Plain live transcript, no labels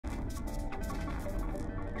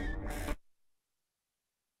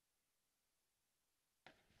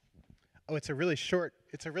Oh, it's a really short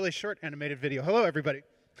animated video. Hello, everybody.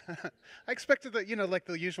 I expected the, like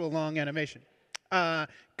the usual long animation.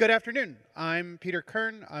 Good afternoon. I'm Peter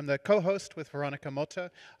Kirn. I'm the co-host with Verónica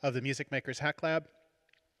Mota of the MusicMakers Hacklab.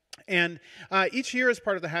 And each year as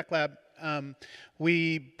part of the Hacklab,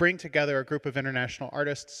 we bring together a group of international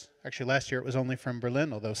artists. Actually, last year it was only from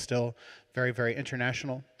Berlin, although still very, very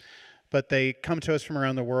international. But they come to us from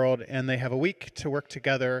around the world, and they have a week to work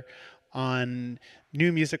together on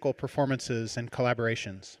new musical performances and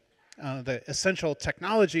collaborations. The essential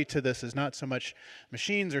technology to this is not so much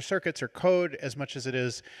machines or circuits or code as much as it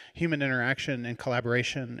is human interaction and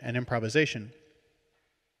collaboration and improvisation.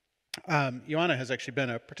 Ioana has actually been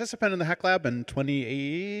a participant in the Hacklab in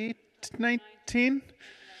 2019,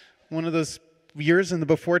 one of those years in the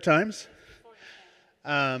before times.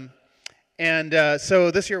 So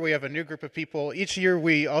this year we have a new group of people. Each year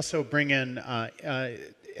we also bring in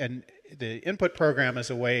the input program as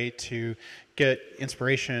a way to get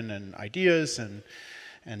inspiration and ideas and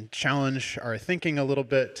challenge our thinking a little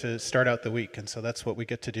bit to start out the week. And so that's what we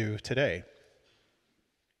get to do today.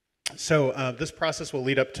 So this process will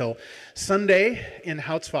lead up till Sunday in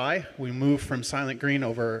Houtzwei. We move from Silent Green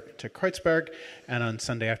over to Kreuzberg. And on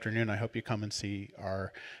Sunday afternoon, I hope you come and see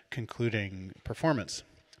our concluding performance.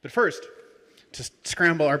 But first, to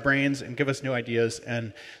scramble our brains and give us new ideas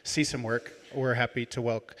and see some work, we're happy to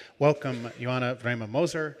welcome Ioana Vreme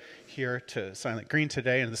Moser here to Silent Green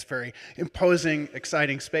today in this very imposing,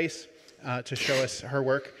 exciting space to show us her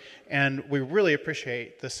work. And we really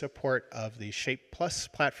appreciate the support of the Shape Plus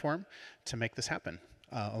platform to make this happen,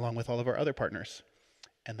 along with all of our other partners.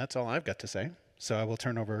 And that's all I've got to say. So I will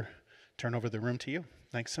turn over the room to you.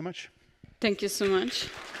 Thanks so much. Thank you so much.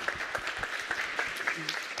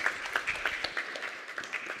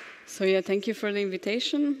 So yeah, thank you for the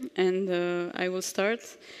invitation, and I will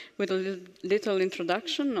start with a little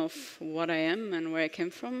introduction of what I am and where I came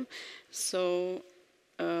from. So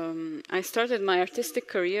I started my artistic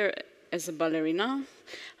career as a ballerina.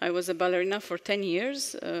 I was a ballerina for 10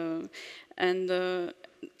 years, and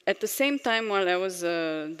at the same time while I was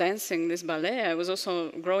dancing this ballet, I was also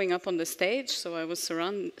growing up on the stage, so I was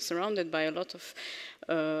surrounded by a lot of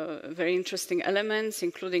very interesting elements,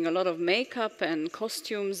 including a lot of makeup and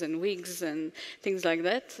costumes and wigs and things like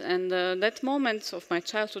that. And that moment of my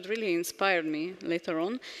childhood really inspired me later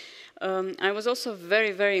on. I was also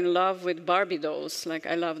very, very in love with Barbie dolls. Like,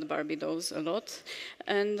 I loved Barbie dolls a lot.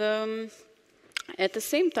 And at the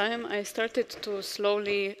same time, I started to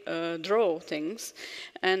slowly draw things.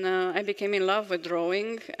 And I became in love with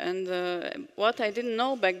drawing. And what I didn't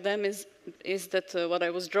know back then is that what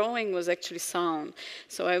I was drawing was actually sound.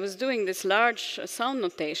 So I was doing these large sound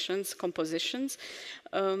notations, compositions,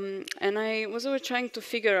 and I was always trying to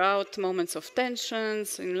figure out moments of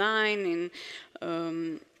tensions in line,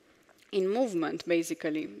 in movement,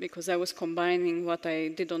 basically, because I was combining what I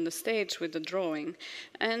did on the stage with the drawing.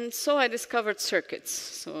 And so I discovered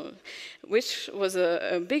circuits, which was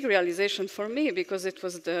a big realization for me, because it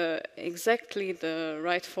was exactly the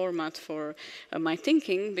right format for my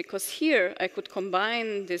thinking, because here I could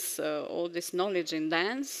combine all this knowledge in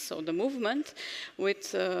dance, so the movement,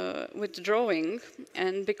 with drawing.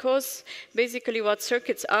 And because basically what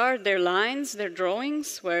circuits are, they're lines, they're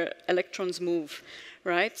drawings where electrons move.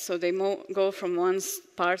 Right, so they go from one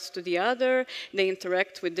part to the other, they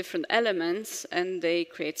interact with different elements, and they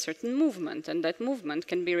create certain movement, and that movement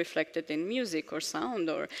can be reflected in music or sound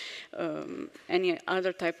or any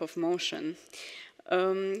other type of motion.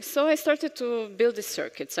 So I started to build these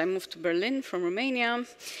circuits. I moved to Berlin from Romania.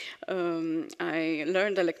 I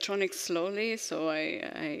learned electronics slowly, so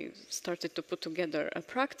I started to put together a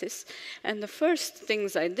practice. And the first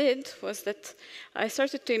things I did was that I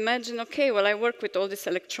started to imagine, okay, well, I work with all this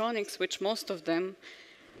electronics, which most of them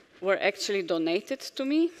were actually donated to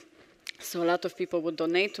me. So a lot of people would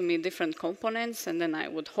donate to me different components, and then I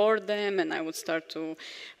would hoard them, and I would start to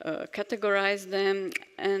categorize them.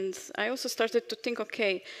 And I also started to think,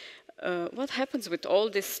 okay, what happens with all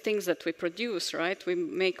these things that we produce, right? We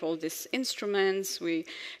make all these instruments, we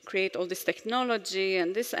create all this technology,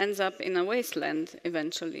 and this ends up in a wasteland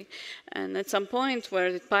eventually. And at some point where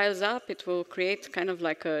it piles up, it will create kind of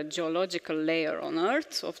like a geological layer on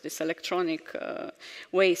Earth of this electronic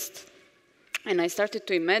waste. And I started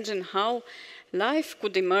to imagine how life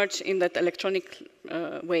could emerge in that electronic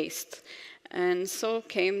waste. And so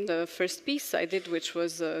came the first piece I did, which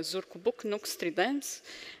was Zurcubuk Nux Tridens,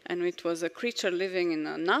 and it was a creature living in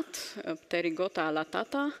a nut, Pterygota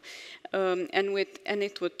alatata, and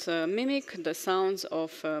it would mimic the sounds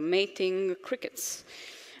of mating crickets.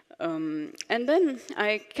 And then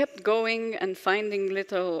I kept going and finding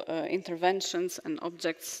little interventions and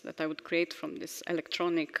objects that I would create from this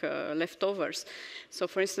electronic leftovers. So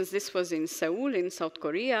for instance, this was in Seoul, in South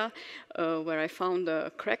Korea, where I found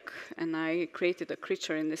a crack, and I created a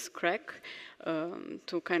creature in this crack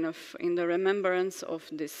to kind of, in the remembrance of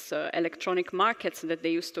these electronic markets that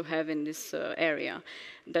they used to have in this area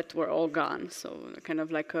that were all gone. So kind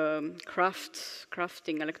of like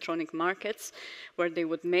crafting electronic markets where they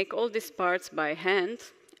would make all these parts by hand.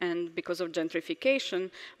 And because of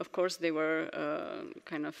gentrification, of course, they were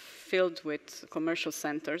kind of filled with commercial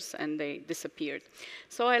centers, and they disappeared.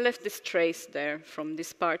 So I left this trace there from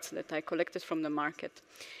these parts that I collected from the market.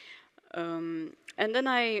 And then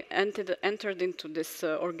I entered into this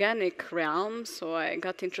organic realm, so I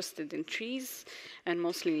got interested in trees and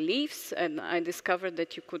mostly leaves, and I discovered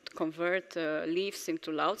that you could convert leaves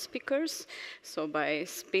into loudspeakers. So by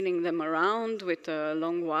spinning them around with a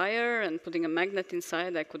long wire and putting a magnet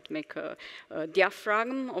inside, I could make a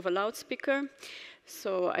diaphragm of a loudspeaker.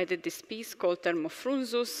 So I did this piece called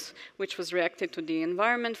Thermofrunzus, which was reacted to the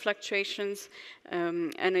environment fluctuations,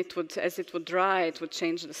 and it would, as it would dry, it would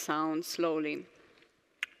change the sound slowly.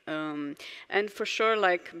 And for sure,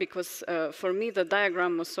 like, because for me the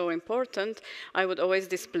diagram was so important, I would always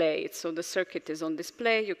display it. So the circuit is on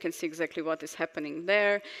display, you can see exactly what is happening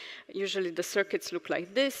there. Usually the circuits look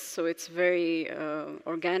like this, so it's very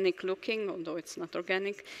organic looking, although it's not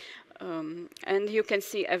organic. And you can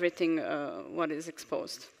see everything what is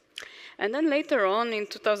exposed. And then later on, in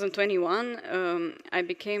 2021, I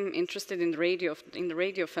became interested in the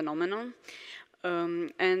radio phenomenon,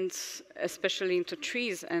 and especially into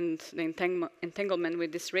trees and the entanglement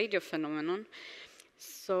with this radio phenomenon.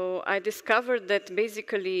 So I discovered that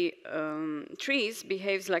basically trees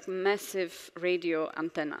behaves like massive radio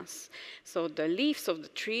antennas. So the leaves of the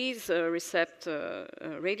trees recept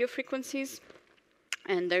radio frequencies.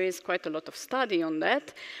 And there is quite a lot of study on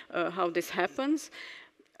that, how this happens.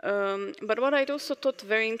 But what I also thought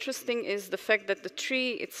very interesting is the fact that the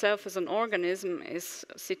tree itself as an organism is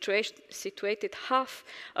situated half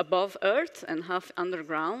above Earth and half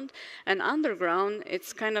underground. And underground,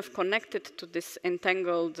 it's kind of connected to this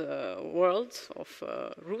entangled world of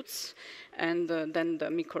roots, and then the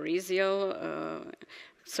mycorrhizal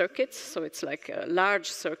circuits, so it's like a large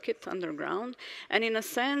circuit underground. And in a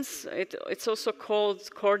sense, it's also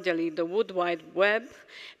called cordially the wood wide web,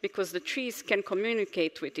 because the trees can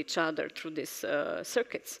communicate with each other through these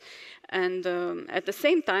circuits. And at the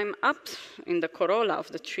same time, up in the corolla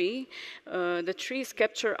of the trees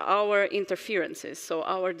capture our interferences, so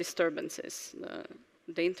our disturbances,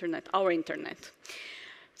 the internet, our internet.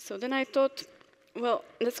 So then I thought, well,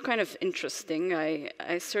 that's kind of interesting.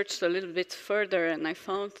 I searched a little bit further, and I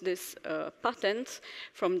found this patent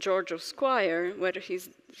from George O'Squire, where he's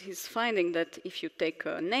finding that if you take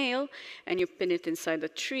a nail and you pin it inside a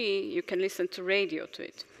tree, you can listen to radio to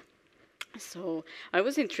it. So I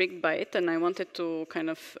was intrigued by it, and I wanted to kind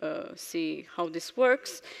of see how this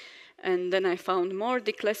works. And then I found more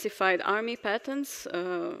declassified army patents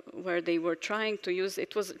where they were trying to use,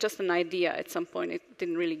 it was just an idea at some point, it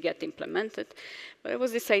didn't really get implemented. But it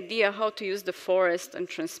was this idea how to use the forest and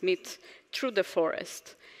transmit through the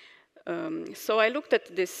forest. So I looked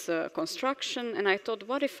at this construction, and I thought,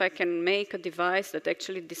 what if I can make a device that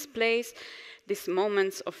actually displays these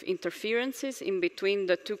moments of interferences in between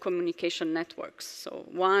the two communication networks. So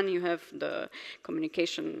one, you have the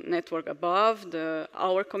communication network above,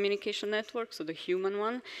 our communication network, so the human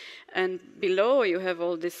one, and below you have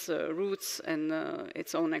all these roots and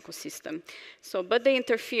its own ecosystem. So, but they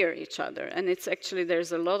interfere each other, and it's actually,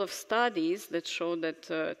 there's a lot of studies that show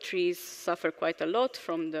that trees suffer quite a lot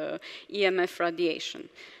from the EMF radiation.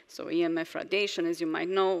 So EMF radiation, as you might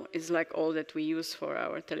know, is like all that we use for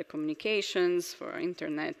our telecommunications, for our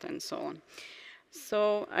internet, and so on.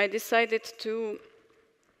 So I decided to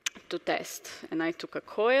test, and I took a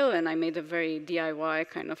coil, and I made a very DIY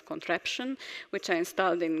kind of contraption, which I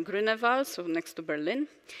installed in Grünewald, so next to Berlin.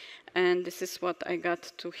 And this is what I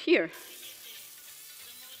got to hear.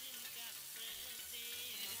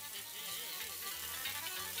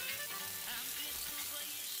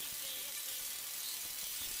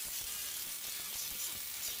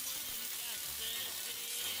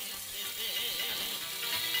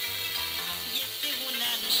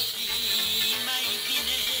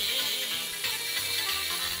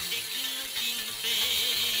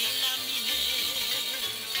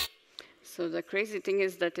 So the crazy thing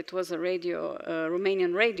is that it was a radio,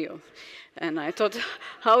 Romanian radio. And I thought,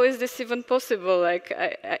 how is this even possible? Like,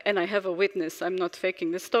 and I have a witness. I'm not faking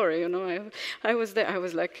the story, you know. I was there. I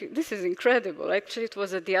was like, this is incredible. Actually, it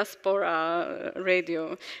was a diaspora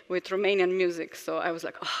radio with Romanian music. So I was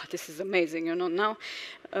like, oh, this is amazing, you know. Now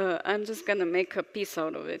I'm just going to make a piece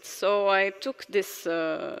out of it. So I took this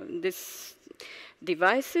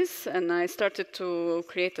devices, and I started to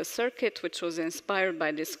create a circuit which was inspired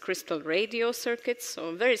by this crystal radio circuit. So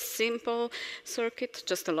a very simple circuit,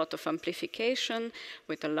 just a lot of amplification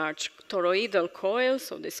with a large toroidal coil.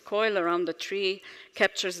 So this coil around the tree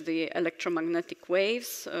captures the electromagnetic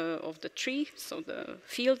waves of the tree, so the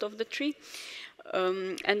field of the tree.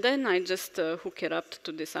 And then I just hook it up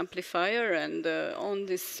to this amplifier, and on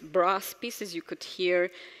these brass pieces you could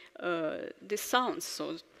hear these sounds.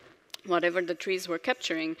 So whatever the trees were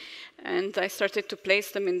capturing. And I started to place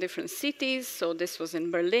them in different cities. So this was in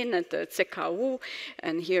Berlin at the CKU,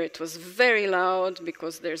 and here it was very loud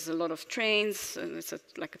because there's a lot of trains, and it's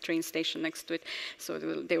like a train station next to it. So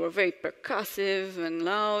they were very percussive and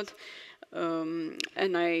loud.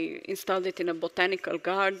 And I installed it in a botanical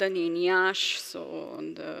garden in Iași, so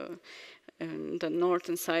on the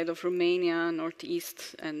northern side of Romania,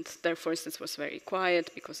 northeast, and there, for instance, was very quiet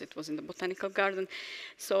because it was in the botanical garden.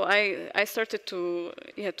 So I started to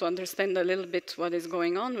understand a little bit what is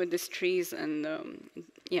going on with these trees, and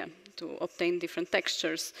to obtain different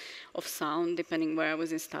textures of sound depending where I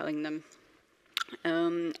was installing them.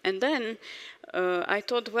 And then I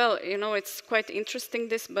thought, well, you know, it's quite interesting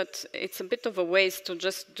this, but it's a bit of a waste to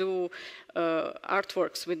just do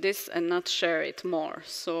artworks with this and not share it more.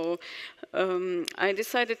 So I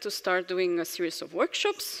decided to start doing a series of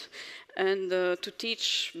workshops and to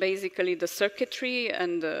teach basically the circuitry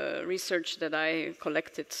and the research that I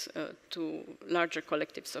collected to larger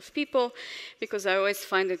collectives of people, because I always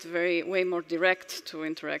find it way more direct to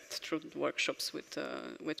interact through workshops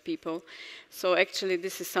with people. So actually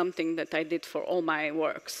this is something that I did for all my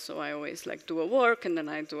works. So I always like do a work and then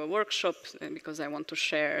I do a workshop because I want to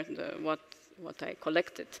share what I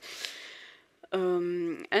collected.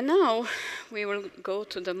 And now we will go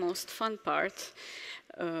to the most fun part.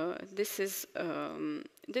 This is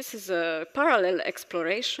a parallel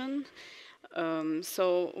exploration.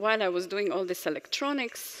 So while I was doing all this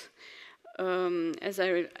electronics, as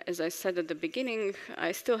I said at the beginning,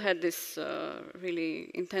 I still had this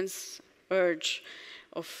really intense urge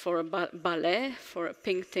for a ballet, for a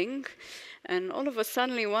pink thing. And all of a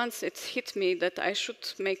sudden, once it hit me that I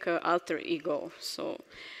should make an alter ego. So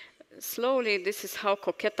slowly, this is how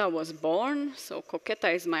Coqueta was born. So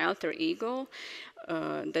Coqueta is my alter ego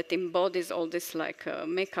that embodies all this like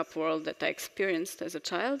makeup world that I experienced as a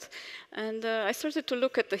child. And I started to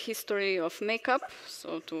look at the history of makeup,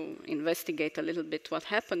 so to investigate a little bit what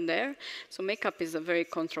happened there. So makeup is a very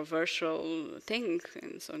controversial thing.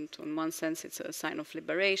 And so in one sense, it's a sign of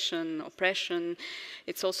liberation, oppression.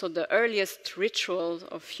 It's also the earliest ritual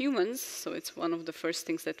of humans. So it's one of the first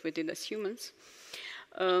things that we did as humans.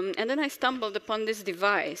 And then I stumbled upon this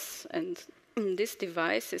device, and this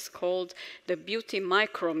device is called the beauty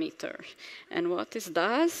micrometer. And what this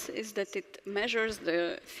does is that it measures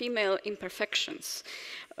the female imperfections.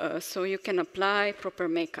 So you can apply proper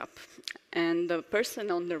makeup. And the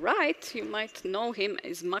person on the right, you might know him,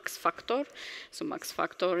 is Max Factor. So Max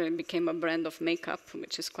Factor became a brand of makeup,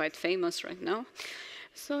 which is quite famous right now.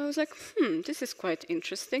 So I was like, this is quite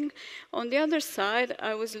interesting. On the other side,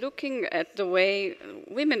 I was looking at the way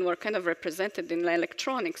women were kind of represented in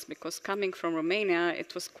electronics, because coming from Romania,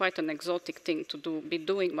 it was quite an exotic thing to be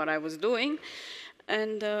doing what I was doing.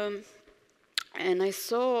 And I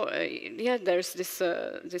saw, there's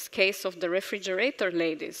this case of the refrigerator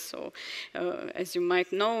ladies. So as you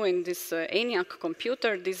might know, in this ENIAC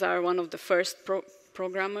computer, these are one of the first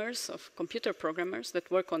computer programmers that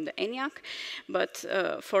work on the ENIAC. But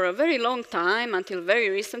for a very long time, until very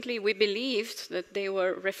recently, we believed that they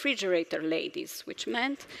were refrigerator ladies, which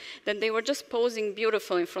meant that they were just posing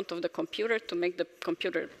beautiful in front of the computer to make the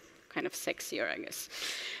computer kind of sexier, I guess.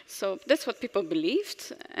 So that's what people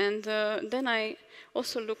believed. And then I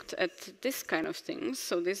also looked at this kind of things.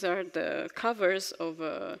 So these are the covers of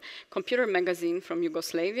a computer magazine from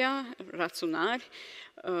Yugoslavia, Računar,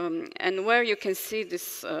 and where you can see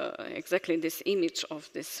this exactly this image of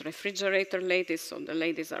this refrigerator ladies. So the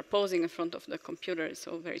ladies are posing in front of the computer. It's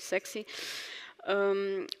all very sexy.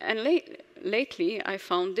 And lately, I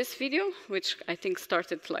found this video, which I think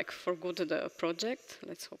started like for good the project.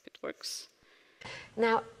 Let's hope it works.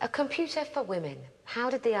 Now, a computer for women. How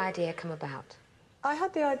did the idea come about? I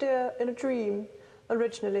had the idea in a dream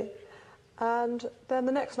originally, and then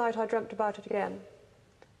the next night I dreamt about it again.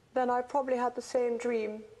 then I probably had the same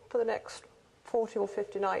dream for the next 40 or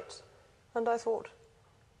 50 nights. And I thought,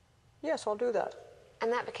 yes, I'll do that.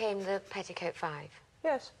 And that became the Petticoat 5?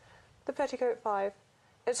 Yes, the Petticoat 5.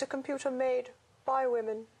 It's a computer made by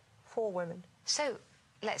women for women. So,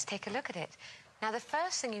 let's take a look at it. Now, the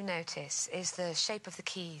first thing you notice is the shape of the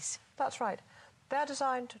keys. That's right. They're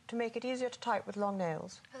designed to make it easier to type with long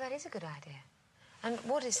nails. Oh, that is a good idea. And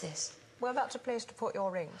what is this? Well, that's a place to put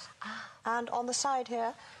your rings. Ah. And on the side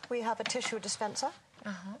here, we have a tissue dispenser.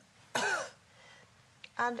 Uh-huh.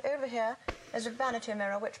 And over here is a vanity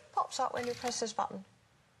mirror which pops up when you press this button.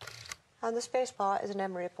 And the space bar is an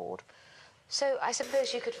emery board. So, I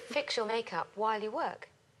suppose you could fix your makeup while you work?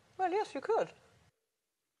 Well, yes, you could.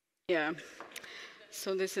 Yeah.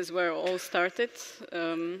 So this is where it all started.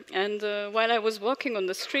 While I was walking on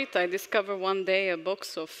the street, I discovered one day a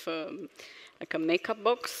box of, like a makeup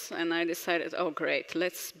box, and I decided, oh great,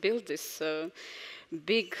 let's build this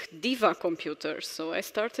big diva computer. So I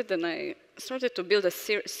started to build a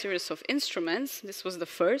series of instruments. This was the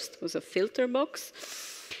first, was a filter box.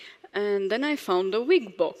 And then I found a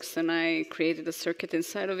wig box, and I created a circuit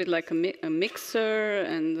inside of it, like a mixer,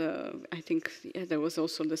 and I think there was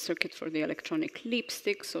also the circuit for the electronic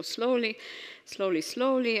lipstick. So slowly,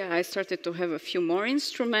 I started to have a few more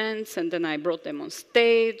instruments, and then I brought them on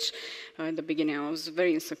stage. In the beginning, I was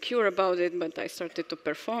very insecure about it, but I started to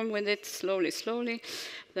perform with it slowly.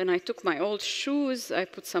 Then I took my old shoes, I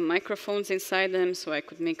put some microphones inside them, so I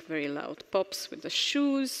could make very loud pops with the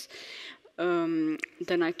shoes.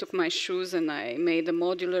 Then I took my shoes and I made a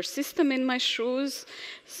modular system in my shoes.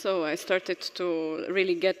 So I started to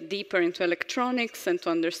really get deeper into electronics and to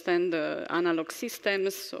understand the analog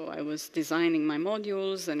systems. So I was designing my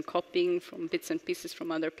modules and copying from bits and pieces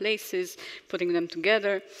from other places, putting them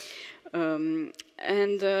together. Then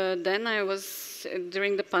I was,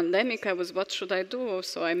 during the pandemic, what should I do?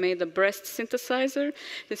 So I made a breast synthesizer.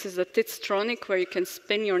 This is a Titstronic where you can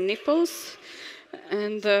spin your nipples.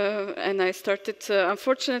 And I started,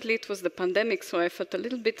 unfortunately it was the pandemic, so I felt a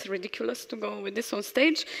little bit ridiculous to go with this on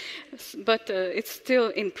stage, but it's still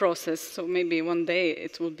in process, so maybe one day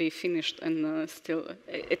it will be finished, and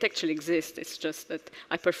it actually exists. It's just that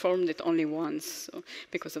I performed it only once, so,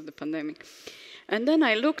 because of the pandemic. And then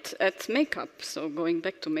I looked at makeup, so going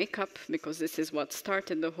back to makeup, because this is what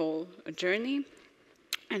started the whole journey.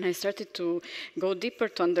 And I started to go deeper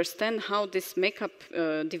to understand how these makeup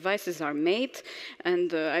devices are made.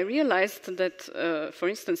 And I realized that, for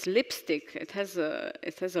instance, lipstick, it has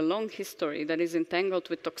a long history that is entangled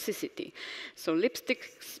with toxicity. So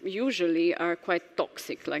lipsticks usually are quite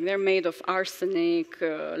toxic, like they're made of arsenic,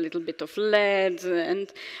 a little bit of lead.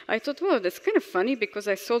 And I thought, well, that's kind of funny because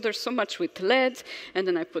I solder so much with lead, and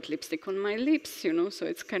then I put lipstick on my lips, you know, so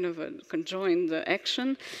it's kind of a conjoined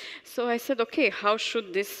action. So I said, okay, how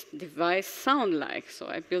should this device sound like? So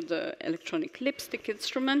I built an electronic lipstick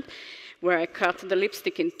instrument where I cut the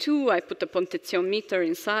lipstick in two. I put a potentiometer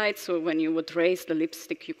inside, so when you would raise the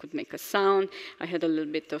lipstick, you could make a sound. I had a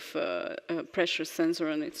little bit of a pressure sensor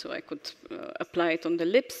on it, so I could apply it on the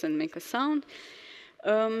lips and make a sound.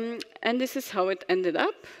 And this is how it ended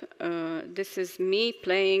up. This is me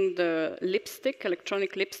playing the lipstick,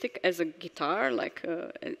 electronic lipstick, as a guitar, like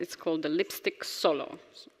it's called the lipstick solo.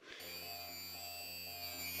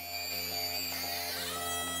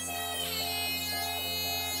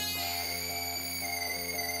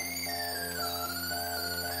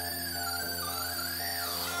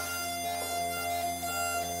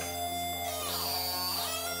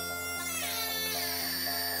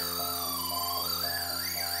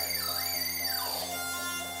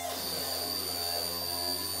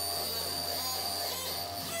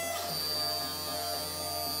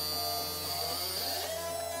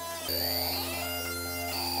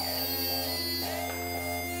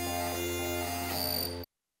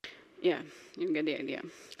 Yeah, you get the idea.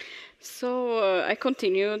 So I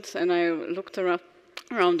continued and I looked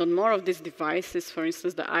around on more of these devices, for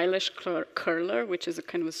instance, the eyelash curler, which is a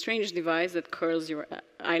kind of a strange device that curls your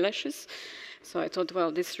eyelashes. So I thought,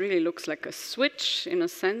 well, this really looks like a switch in a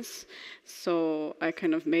sense. So I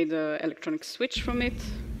kind of made an electronic switch from it.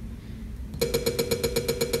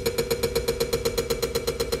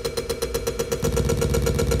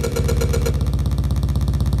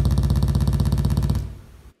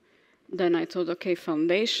 Then I thought, okay,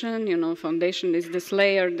 foundation, you know, foundation is this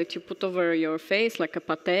layer that you put over your face, like a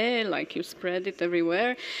pâté, like you spread it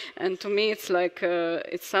everywhere. And to me, it's like,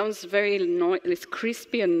 it sounds very, it's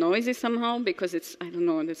crispy and noisy somehow, because it's, I don't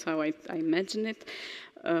know, that's how I imagine it.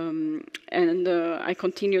 I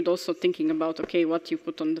continued also thinking about, okay, what you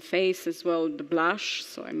put on the face as well, the blush.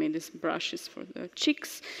 So I made these brushes for the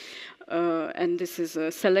cheeks. and this is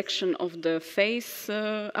a selection of the face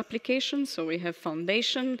application. So we have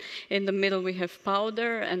foundation, in the middle we have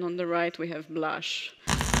powder, and on the right we have blush.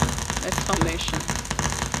 That's foundation.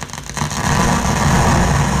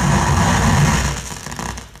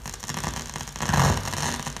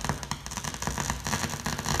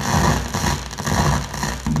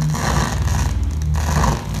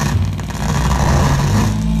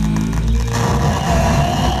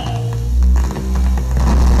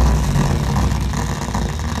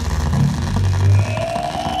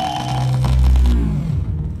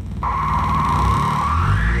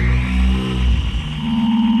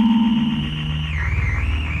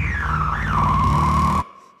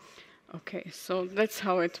 So that's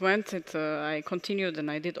how it went. I continued and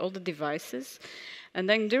I did all the devices. And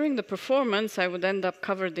then during the performance, I would end up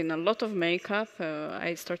covered in a lot of makeup.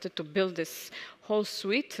 I started to build this whole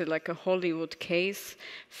suite, like a Hollywood case,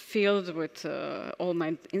 filled with all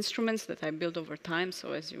my instruments that I built over time.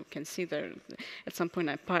 So as you can see there, at some point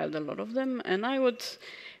I piled a lot of them. And I would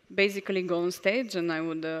basically go on stage and I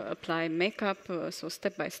would apply makeup, so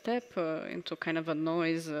step by step, into kind of a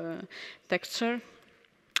noise texture.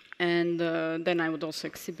 And then I would also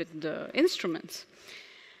exhibit the instruments.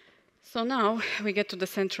 So now we get to the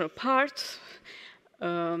central part.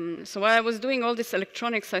 So while I was doing all this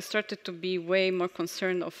electronics, I started to be way more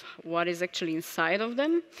concerned of what is actually inside of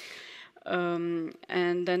them.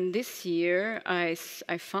 And then this year, I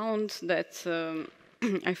found that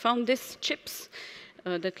I found these chips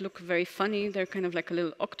that look very funny. They're kind of like a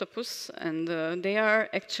little octopus, and they are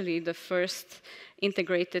actually the first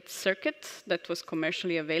integrated circuit that was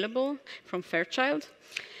commercially available from Fairchild.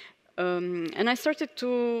 And I started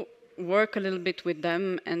to work a little bit with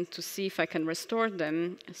them and to see if I can restore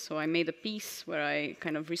them. So I made a piece where I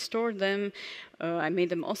kind of restored them. I made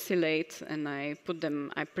them oscillate, and I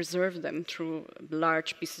preserved them through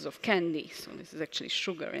large pieces of candy. So this is actually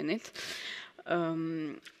sugar in it.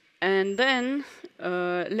 And then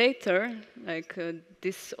later, like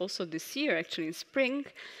this year, actually in spring,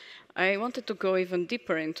 I wanted to go even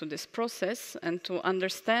deeper into this process and to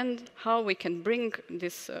understand how we can bring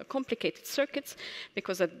these complicated circuits,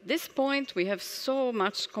 because at this point we have so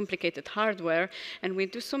much complicated hardware and we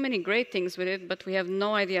do so many great things with it, but we have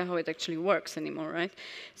no idea how it actually works anymore, right?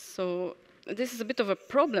 So this is a bit of a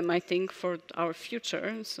problem, I think, for our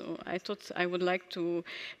future. So I thought I would like to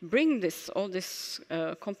bring all these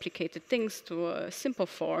complicated things to a simple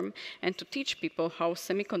form and to teach people how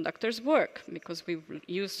semiconductors work, because we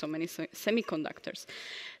use so many semiconductors.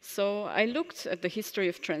 So I looked at the history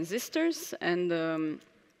of transistors, and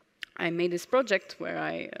I made this project where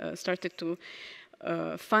I started to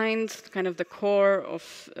find kind of the core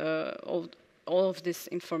of all of this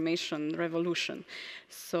information revolution.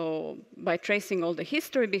 So by tracing all the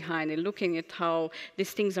history behind it, looking at how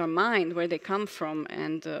these things are mined, where they come from,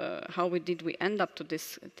 and how did we end up to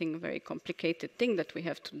this very complicated thing that we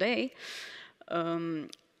have today.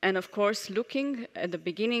 And of course, looking at the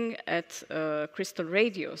beginning at crystal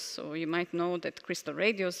radios. So you might know that crystal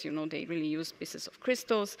radios, they really use pieces of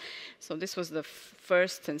crystals. So this was the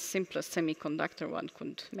first and simplest semiconductor one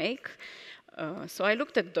could make. So I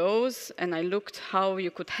looked at those, and I looked how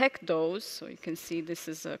you could hack those. So you can see this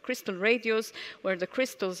is crystal radios, where the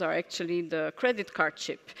crystals are actually the credit card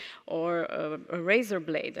chip, or a razor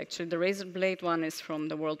blade. Actually, the razor blade one is from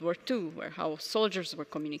the World War II, where how soldiers were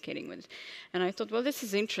communicating with it. And I thought, well, this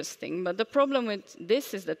is interesting. But the problem with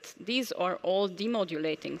this is that these are all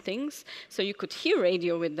demodulating things. So you could hear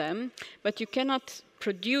radio with them, but you cannot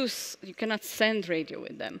send radio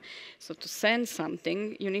with them. So to send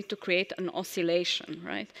something, you need to create an oscillation,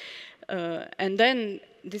 right? And then,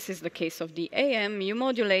 this is the case of the AM, you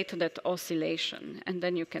modulate that oscillation, and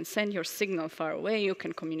then you can send your signal far away, you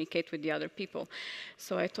can communicate with the other people.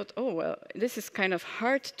 So I thought, oh, well, this is kind of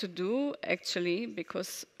hard to do, actually,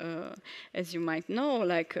 because as you might know,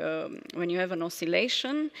 like when you have an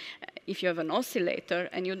oscillation, if you have an oscillator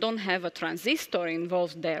and you don't have a transistor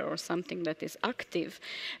involved there or something that is active,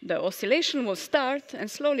 the oscillation will start and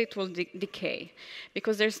slowly it will decay,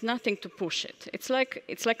 because there's nothing to push it. It's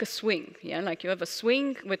like a swing, yeah? Like you have a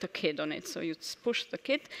swing with a kid on it, so you push the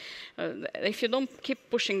kid. If you don't keep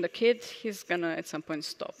pushing the kid, he's gonna at some point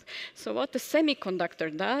stop. So what the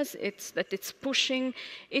semiconductor does, it's that it's pushing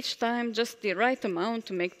each time just the right amount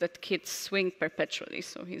to make that kid swing perpetually.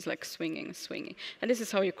 So he's like swinging. And this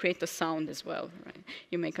is how you create a sound as well, right?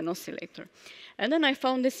 You make an oscillator. And then I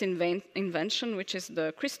found this invention, which is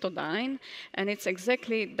the crystalline, and it's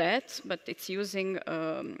exactly that, but it's using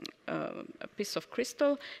a piece of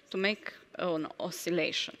crystal to make an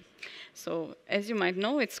oscillation. So as you might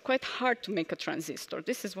know, it's quite hard to make a transistor.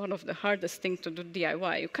 This is one of the hardest things to do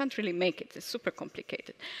DIY. You can't really make it. It's super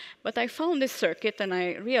complicated. But I found this circuit, and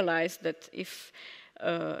I realized that if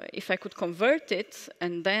I could convert it,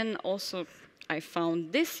 and then also I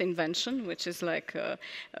found this invention, which is like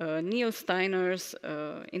Neil Steiner's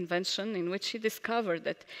invention, in which he discovered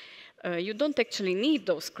that you don't actually need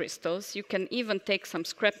those crystals. You can even take some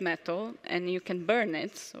scrap metal and you can burn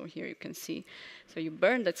it. So here you can see. So you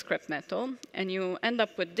burn that scrap metal and you end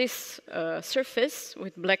up with this surface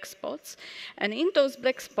with black spots. And in those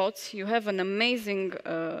black spots, you have an amazing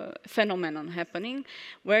phenomenon happening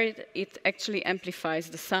where it actually amplifies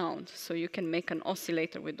the sound. So you can make an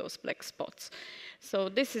oscillator with those black spots. So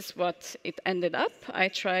this is what it ended up. I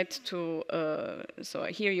tried to, so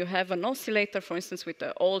here you have an oscillator, for instance, with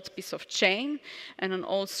an old piece of chain and an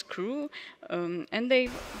old screw, and they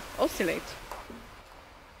oscillate.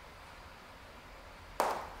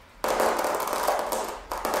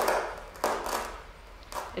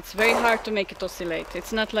 It's very hard to make it oscillate.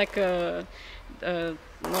 It's not like a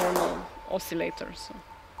normal oscillator. So.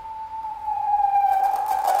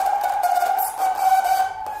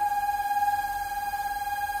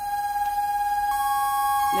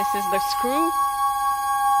 This is the screw.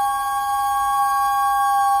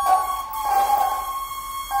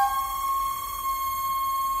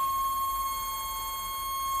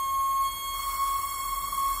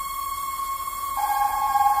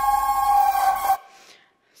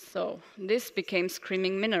 So this became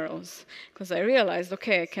screaming minerals, because I realized,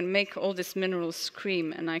 okay, I can make all these minerals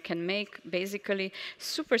scream, and I can make basically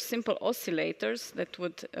super simple oscillators that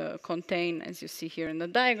would contain, as you see here in the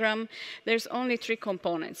diagram, there's only 3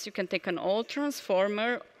 components. You can take an old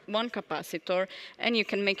transformer, 1 capacitor, and you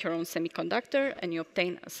can make your own semiconductor, and you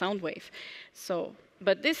obtain a sound wave. So,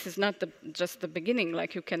 but this is not just the beginning,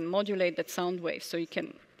 like you can modulate that sound wave, so you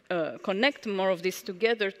can connect more of this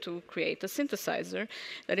together to create a synthesizer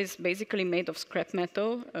that is basically made of scrap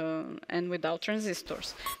metal and without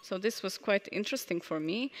transistors. So this was quite interesting for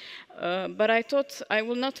me, but I thought I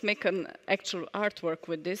will not make an actual artwork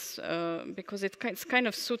with this because it's kind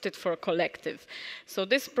of suited for a collective. So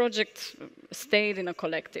this project stayed in a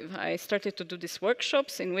collective. I started to do these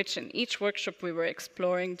workshops in which in each workshop we were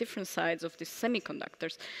exploring different sides of these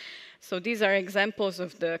semiconductors. So these are examples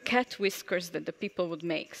of the cat whiskers that the people would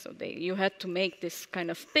make. So you had to make this kind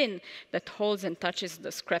of pin that holds and touches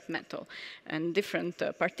the scrap metal. And different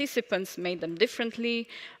participants made them differently.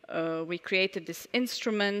 We created these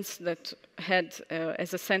instruments that had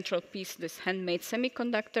as a central piece this handmade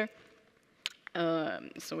semiconductor.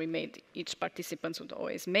 So we made, each participant would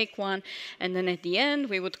always make one. And then at the end,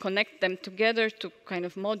 we would connect them together to kind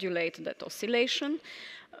of modulate that oscillation.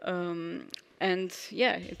 And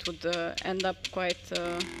yeah, it would end up quite...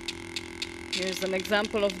 here's an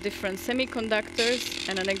example of different semiconductors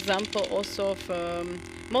and an example also of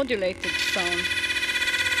modulated sound.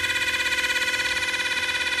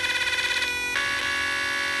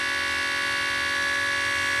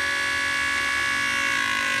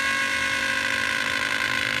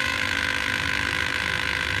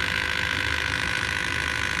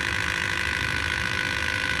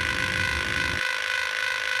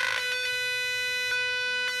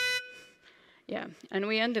 Yeah, and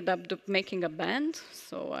we ended up making a band.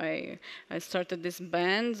 So I started this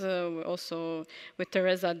band also with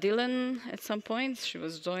Teresa Dillon at some point. She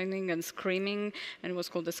was joining and screaming, and it was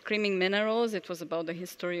called the Screaming Minerals. It was about the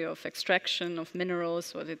history of extraction of minerals,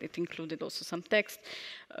 so it included also some text.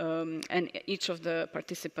 And each of the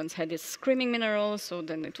participants had its screaming minerals, so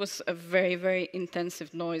then it was a very, very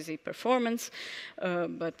intensive, noisy performance.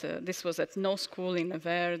 But this was at No School in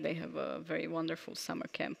Nevers. They have a very wonderful summer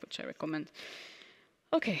camp, which I recommend.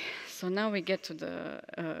 Okay, so now we get to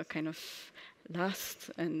the kind of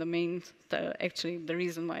last and the main, actually the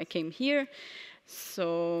reason why I came here.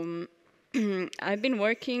 So I've been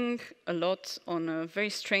working a lot on a very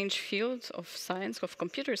strange field of science, of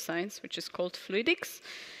computer science, which is called fluidics.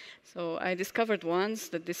 So I discovered once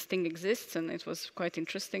that this thing exists, and it was quite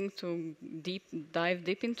interesting to dive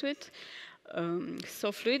deep into it.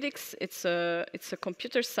 So fluidics, it's a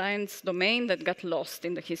computer science domain that got lost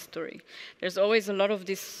in the history. There's always a lot of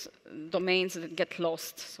these domains that get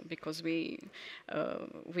lost, so because we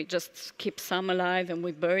just keep some alive and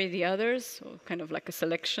we bury the others, so kind of like a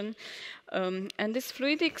selection. And this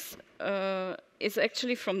fluidics is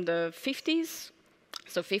actually from the 50s,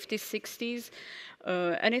 so 50s, 60s.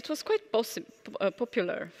 And it was quite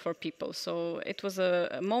popular for people. So it was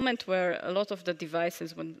a moment where a lot of the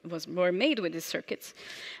devices were made with these circuits.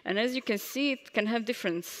 And as you can see, it can have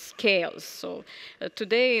different scales. So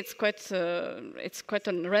today it's quite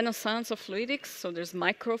a renaissance of fluidics. So there's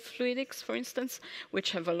microfluidics, for instance,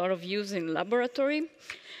 which have a lot of use in laboratory.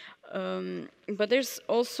 But there's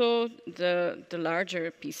also the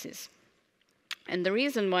larger pieces. And the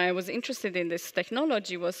reason why I was interested in this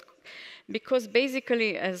technology was because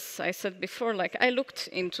basically, as I said before, like I looked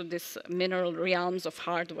into this mineral realms of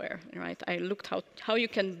hardware, right? I looked how you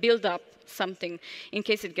can build up something in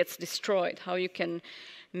case it gets destroyed, how you can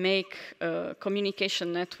make a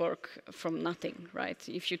communication network from nothing, right?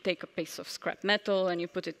 If you take a piece of scrap metal and you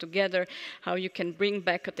put it together, how you can bring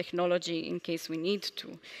back a technology in case we need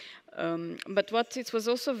to. But what it was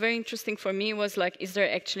also very interesting for me was like, is there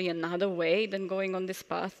actually another way than going on this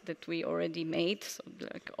path that we already made? So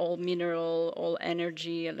like all mineral, all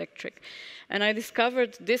energy, electric. And I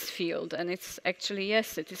discovered this field, and it's actually,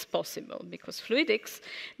 yes, it is possible, because fluidics,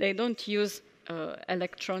 they don't use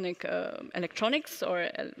electronics or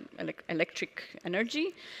electric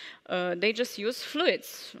energy. They just use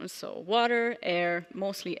fluids, so water, air,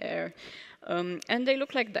 mostly air. And they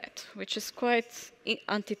look like that, which is quite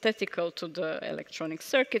antithetical to the electronic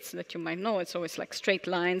circuits that you might know. It's always like straight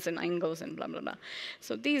lines and angles and blah, blah, blah.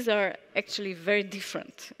 So these are actually very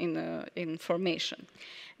different in formation.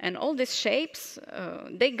 And all these shapes,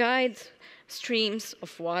 they guide streams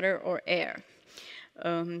of water or air.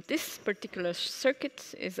 This particular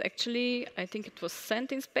circuit is actually, I think it was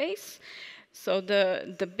sent in space. So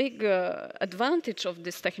the big advantage of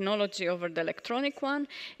this technology over the electronic one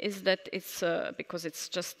is that it's, because it's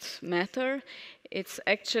just matter, it's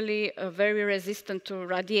actually very resistant to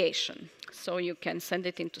radiation. So you can send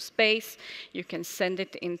it into space, you can send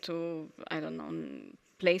it into, I don't know,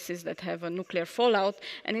 places that have a nuclear fallout,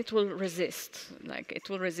 and it will resist, like it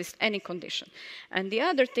will resist any condition. And the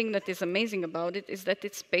other thing that is amazing about it is that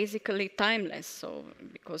it's basically timeless. So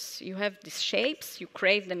because you have these shapes, you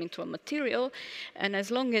crave them into a material, and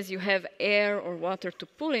as long as you have air or water to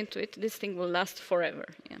pull into it, this thing will last forever.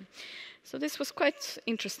 Yeah. So this was quite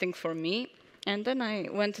interesting for me. And then I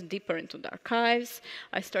went deeper into the archives.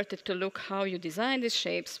 I started to look how you design these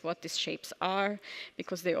shapes, what these shapes are,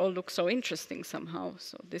 because they all look so interesting somehow.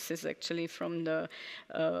 So this is actually from the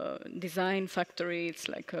design factory. It's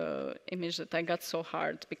like an image that I got so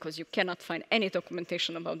hard because you cannot find any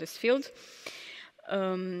documentation about this field.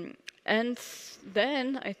 And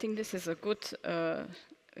then I think this is a good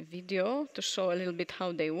video to show a little bit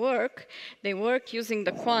how they work. They work using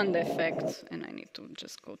the Quant effect, and I need to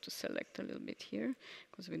just go to select a little bit here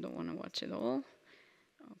because we don't want to watch it all.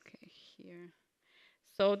 Okay, here.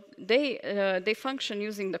 So they function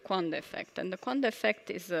using the Quant effect, and the Quant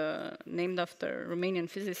effect is named after Romanian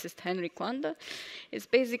physicist Henry Quant. It's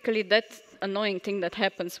basically that annoying thing that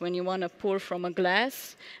happens when you want to pour from a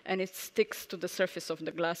glass and it sticks to the surface of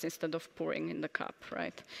the glass instead of pouring in the cup,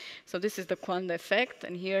 right? So this is the Quant effect,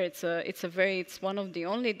 and here it's one of the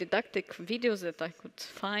only didactic videos that I could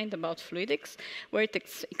find about fluidics, where it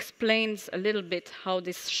explains a little bit how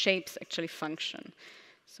these shapes actually function.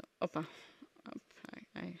 So,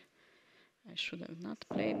 I should have not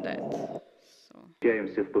played that.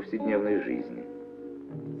 Общаемся в повседневной жизни.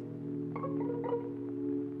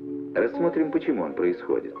 Рассмотрим, почему он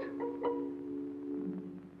происходит.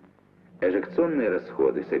 Эжекционные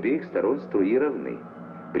расходы с обеих сторон струи равны.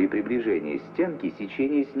 При приближении стенки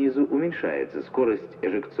сечение снизу уменьшается, скорость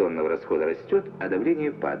эжекционного расхода растет, а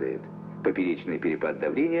давление падает. Поперечный перепад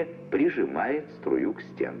давления прижимает струю к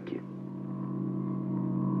стенке.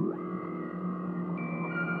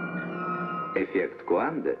 Эффект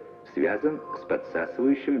Куанда связан с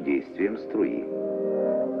подсасывающим действием струи.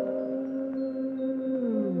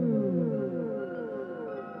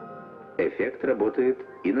 Эффект работает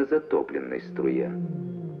и на затопленной струе.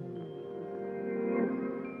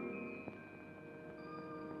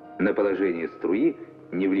 На положение струи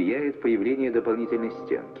не влияет появление дополнительной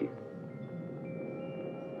стенки.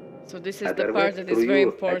 Оторвать струю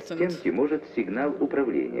от стенки может сигнал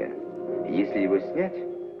управления. Если его снять,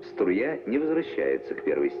 струя не возвращается к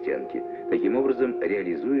первой стенке. Таким образом,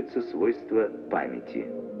 реализуется свойство памяти.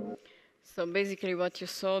 So basically what you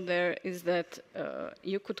saw there is that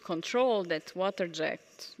you could control that water jet.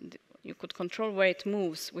 You could control where it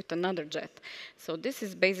moves with another jet. So this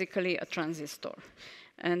is basically a transistor.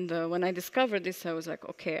 And when I discovered this, I was like,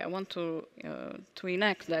 okay, I want to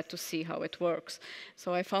enact that to see how it works.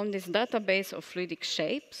 So I found this database of fluidic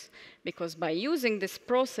shapes because by using this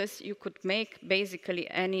process, you could make basically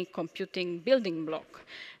any computing building block.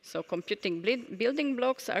 So computing building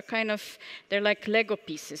blocks are kind of, they're like Lego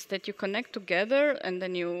pieces that you connect together, and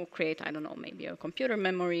then you create, I don't know, maybe a computer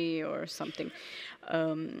memory or something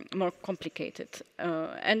more complicated.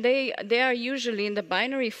 And they are usually in the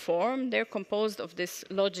binary form. They're composed of these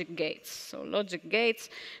logic gates. So logic gates,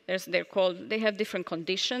 they have different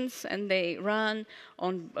conditions, and they run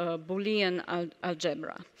on Boolean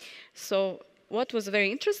algebra. So what was very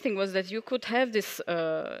interesting was that you could have this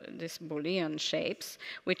Boolean shapes,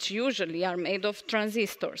 which usually are made of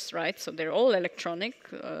transistors, right? So they're all electronic,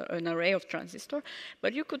 an array of transistors,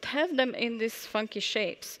 but you could have them in these funky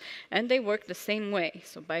shapes, and they work the same way.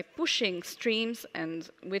 So by pushing streams and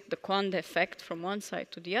with the quant effect from one side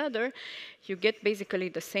to the other, you get basically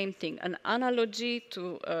the same thing, an analogy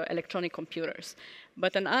to electronic computers,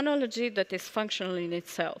 but an analogy that is functional in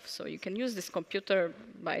itself. So you can use this computer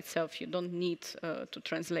by itself. You don't need to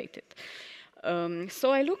translate it.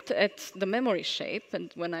 So I looked at the memory shape,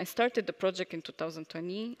 and when I started the project in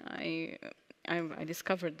 2020, I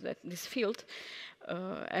discovered that this field,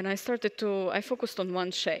 and I focused on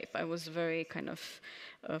one shape. I was very kind of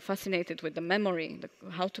fascinated with the memory,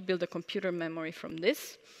 how to build a computer memory from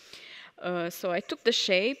this. So I took the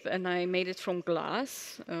shape and I made it from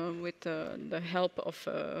glass with the help of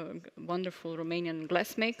a wonderful Romanian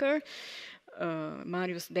glassmaker,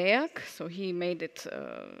 Marius Deac. So he made it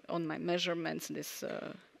on my measurements, this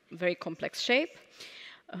very complex shape.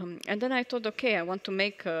 And then I thought, okay, I want to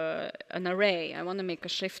make an array. I want to make a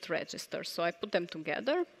shift register. So I put them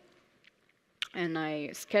together, and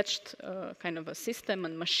I sketched kind of a system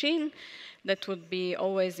and machine that would be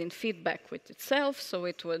always in feedback with itself, so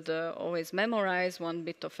it would always memorize one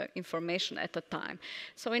bit of information at a time.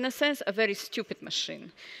 So in a sense, a very stupid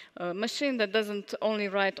machine. A machine that doesn't only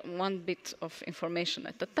write one bit of information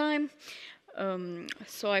at a time.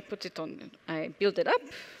 So I built it up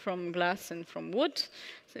from glass and from wood.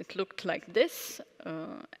 So it looked like this.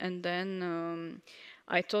 And then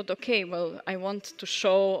I thought, okay, well, I want to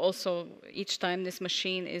show also each time this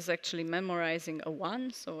machine is actually memorizing a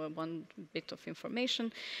one, so a one bit of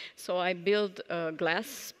information. So I built a glass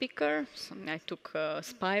speaker. So I took a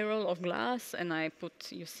spiral of glass, and I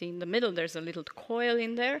put, you see in the middle, there's a little coil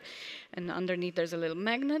in there, and underneath there's a little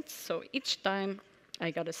magnet. So each time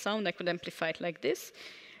I got a sound, I could amplify it like this.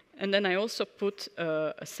 And then I also put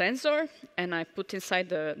a sensor, and I put inside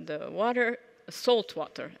the water salt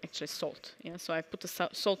water, actually salt. Yeah? So I put a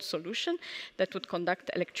salt solution that would conduct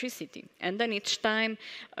electricity. And then each time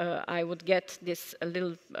I would get this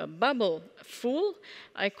little bubble full,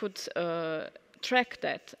 I could track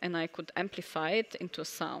that, and I could amplify it into a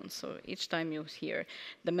sound. So each time you hear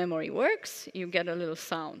the memory works, you get a little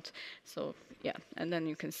sound. So yeah, and then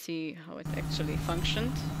you can see how it actually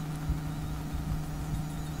functioned.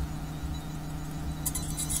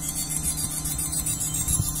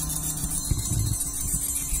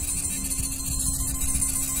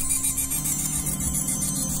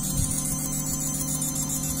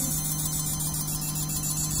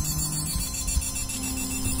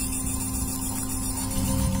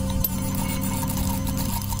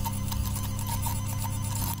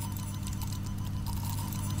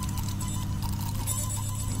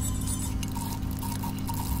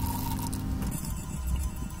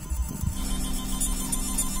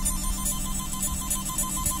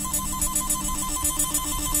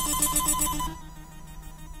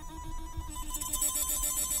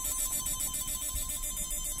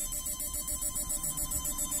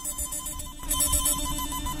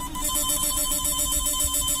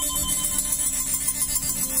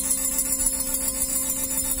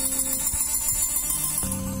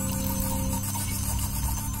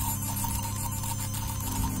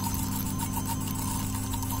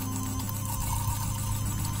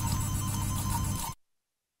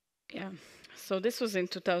 So this was in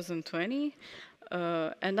 2020,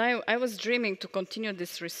 and I was dreaming to continue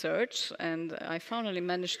this research, and I finally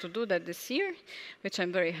managed to do that this year, which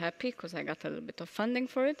I'm very happy because I got a little bit of funding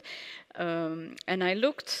for it. And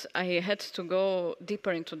I had to go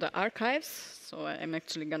deeper into the archives, so I'm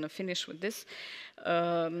actually going to finish with this.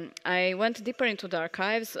 I went deeper into the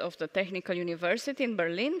archives of the Technical University in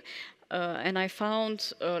Berlin, and I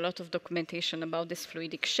found a lot of documentation about these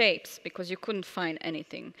fluidic shapes, because you couldn't find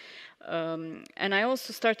anything. And I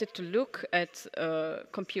also started to look at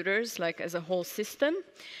computers like as a whole system.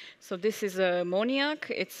 So this is a Moniac.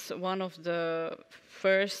 It's one of the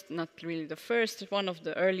first, not really the first, one of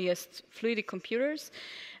the earliest fluidic computers.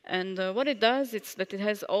 And what it does, it's that it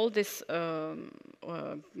has all this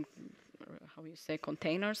how you say,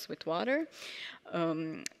 containers with water.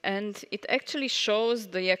 And it actually shows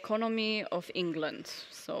the economy of England.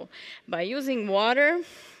 So by using water,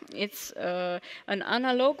 it's an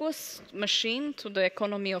analogous machine to the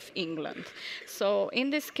economy of England. So in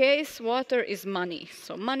this case, water is money.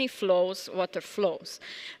 So money flows, water flows.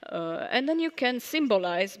 And then you can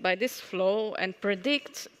symbolize by this flow and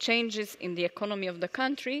predict changes in the economy of the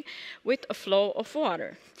country with a flow of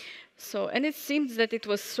water. So, and it seems that it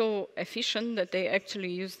was so efficient that they actually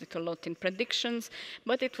used it a lot in predictions,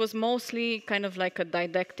 but it was mostly kind of like a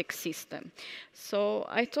didactic system. So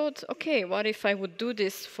I thought, okay, what if I would do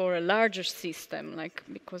this for a larger system? Like,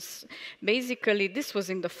 because basically this was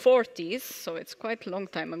in the 40s, so it's quite a long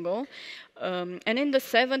time ago. And in the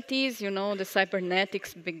 70s, you know, the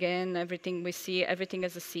cybernetics began, everything we see, everything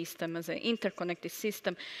as a system, as an interconnected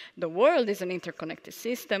system. The world is an interconnected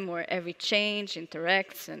system where every change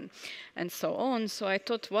interacts and so on. So I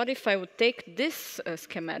thought, what if I would take this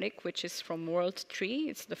schematic, which is from World 3,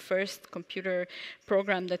 it's the first computer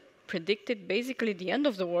program that predicted basically the end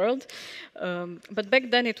of the world. But back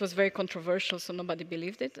then it was very controversial, so nobody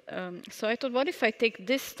believed it. So I thought, what if I take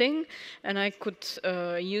this thing and I could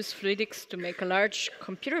use fluidics to make a large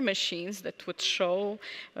computer machines that would show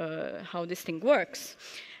how this thing works.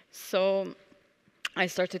 So I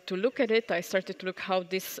started to look at it. I started to look how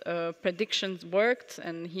these predictions worked.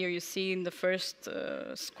 And here you see in the first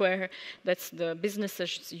square, that's the business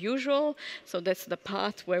as usual. So that's the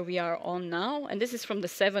path where we are on now. And this is from the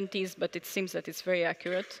 70s, but it seems that it's very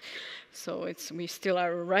accurate. So we still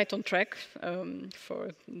are right on track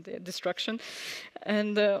for the destruction.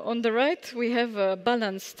 And on the right, we have a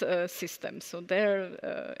balanced system. So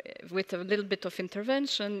there, with a little bit of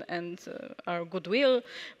intervention and our goodwill,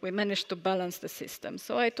 we managed to balance the system.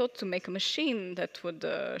 So I thought to make a machine that would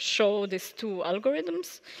show these two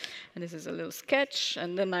algorithms. And this is a little sketch.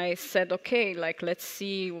 And then I said, okay, like let's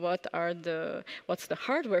see what's the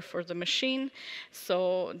hardware for the machine.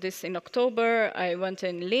 So this in October, I went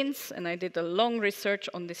in Linz and I did a long research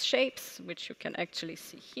on these shapes, which you can actually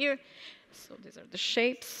see here. So these are the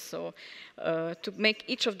shapes. So to make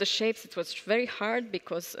each of the shapes, it was very hard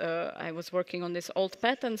because I was working on these old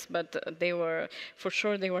patterns, but they were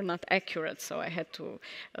not accurate. So I had to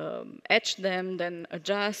etch them, then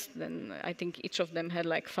adjust. Then I think each of them had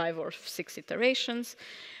like 5 or 6 iterations.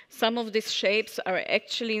 Some of these shapes are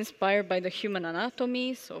actually inspired by the human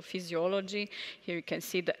anatomy, so physiology. Here you can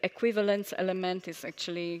see the equivalence element is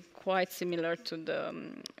actually quite similar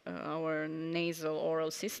to our nasal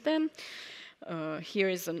oral system. Here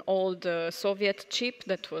is an old Soviet chip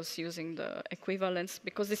that was using the equivalence,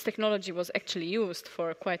 because this technology was actually used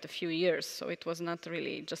for quite a few years, so it was not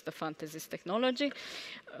really just a fantasist technology.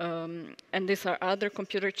 And these are other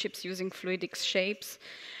computer chips using fluidics shapes.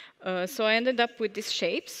 So I ended up with these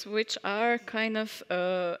shapes, which are kind of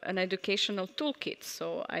an educational toolkit.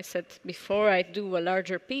 So I said, before I do a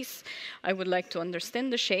larger piece, I would like to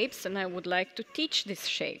understand the shapes, and I would like to teach these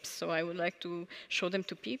shapes. So I would like to show them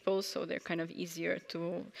to people, so they're kind of easier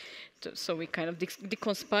so we kind of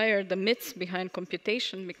deconspire the myths behind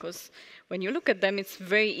computation, because when you look at them, it's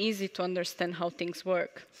very easy to understand how things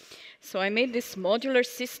work. So I made this modular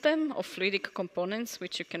system of fluidic components,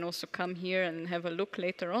 which you can also come here and have a look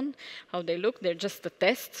later on, how they look. They're just a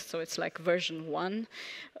test, so it's like version 1.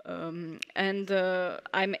 And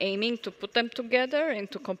I'm aiming to put them together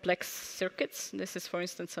into complex circuits. This is, for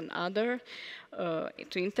instance, an adder,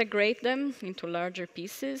 to integrate them into larger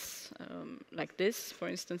pieces, like this. For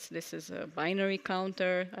instance, this is a binary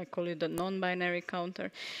counter. I call it a non-binary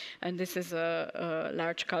counter. And this is a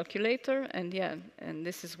large calculator. And yeah, and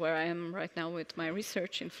this is where I am right now with my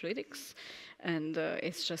research in fluidics. And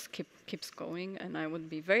it's just keeps going. And I would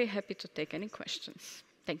be very happy to take any questions.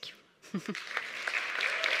 Thank you.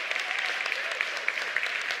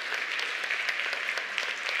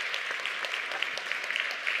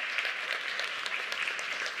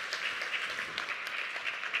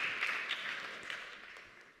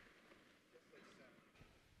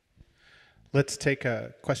 Let's take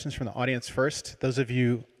questions from the audience first. Those of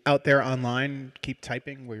you out there online, keep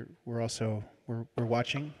typing. We're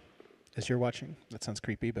watching, as you're watching. That sounds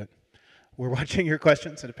creepy, but we're watching your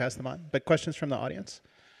questions and to pass them on. But questions from the audience?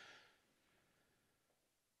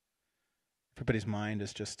 Everybody's mind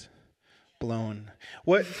is just blown.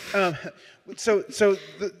 What?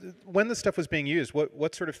 When the stuff was being used,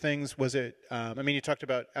 what sort of things was it? I mean, you talked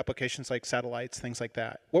about applications like satellites, things like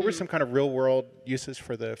that. What were some kind of real-world uses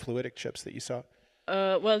for the fluidic chips that you saw?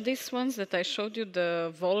 Well, these ones that I showed you,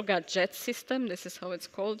 the Volga jet system, this is how it's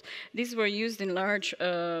called. These were used in large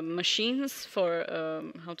machines for,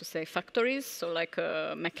 how to say, factories, so like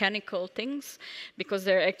mechanical things, because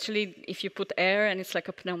they're actually, if you put air and it's like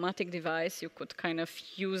a pneumatic device, you could kind of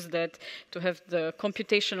use that to have the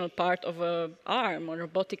computational part of an arm or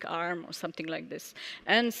robotic arm or something like this.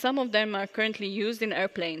 And some of them are currently used in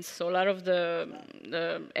airplanes, so a lot of the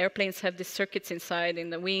airplanes have these circuits inside in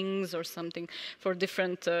the wings or something for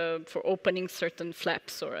different, for opening certain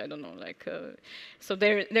flaps, or I don't know, like, so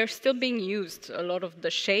they're still being used, a lot of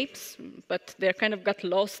the shapes, but they kind of got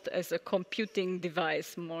lost as a computing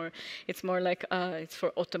device more. It's more like, it's for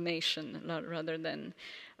automation rather than,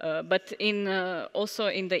 but in also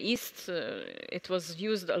in the East, it was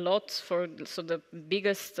used a lot for, so the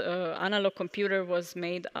biggest analog computer was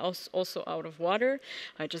made also out of water.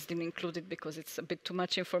 I just didn't include it because it's a bit too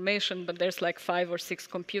much information, but there's like 5 or 6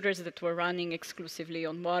 computers that were running exclusively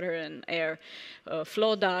on water and air.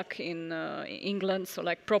 Flowduck in England, so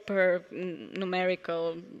like proper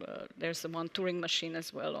numerical, there's one Turing machine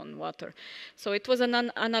as well on water. So it was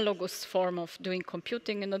an analogous form of doing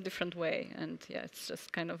computing in a different way, and yeah, it's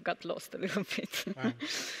just kind of got lost a little bit. Wow.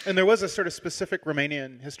 And there was a sort of specific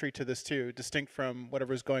Romanian history to this too, distinct from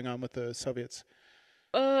whatever was going on with the Soviets.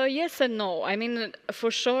 Yes and no. I mean,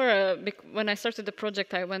 for sure, when I started the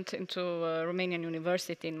project, I went into Romanian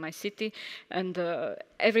university in my city, and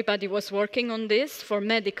everybody was working on this for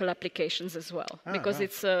medical applications as well. Because wow.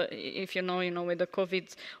 It's, if you know, with the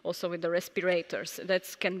COVID, also with the respirators,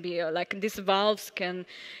 that can be, like, these valves can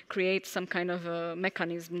create some kind of a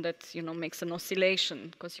mechanism that, makes an oscillation,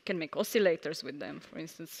 because you can make oscillators with them. For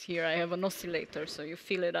instance, here I have an oscillator, so you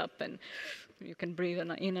fill it up and you can breathe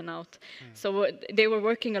in and out. So they were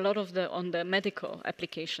working a lot on the medical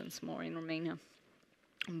applications more in Romania.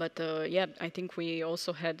 But yeah, I think we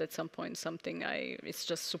also had at some point something it's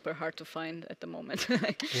just super hard to find at the moment.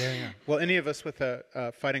 Yeah. Well, any of us with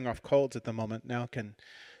fighting off colds at the moment now can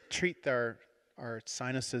treat our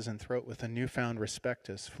sinuses and throat with a newfound respect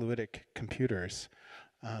as fluidic computers.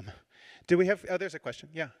 Do we have? Oh, there's a question.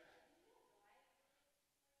 Yeah.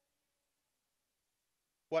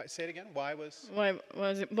 Why, say it again. Why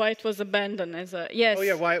it was abandoned as a yes? Oh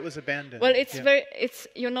yeah, why it was abandoned. Well, it's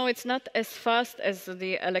it's not as fast as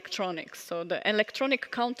the electronics. So the electronic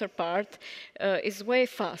counterpart is way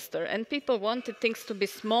faster, and people wanted things to be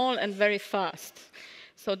small and very fast.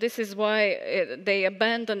 So this is why they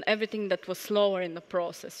abandoned everything that was slower in the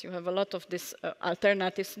process. You have a lot of these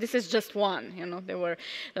alternatives. This is just one. There were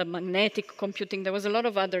magnetic computing. There was a lot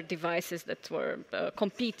of other devices that were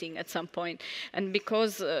competing at some point. And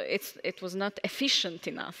because it was not efficient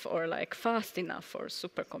enough or like fast enough for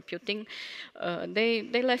supercomputing,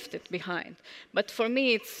 they left it behind. But for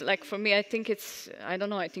me, I think I don't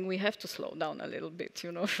know. I think we have to slow down a little bit.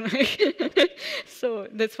 So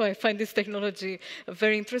that's why I find this technology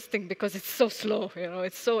very interesting, because it's so slow,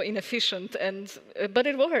 it's so inefficient, but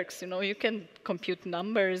it works. You can compute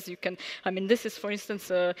numbers. This is, for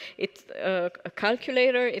instance, a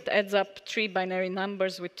calculator. It adds up 3 binary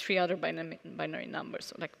numbers with 3 other binary numbers,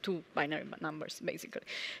 so like 2 binary numbers basically.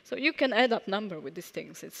 So you can add up number with these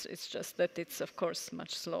things. It's just that it's of course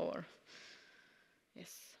much slower.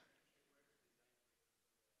 Yes.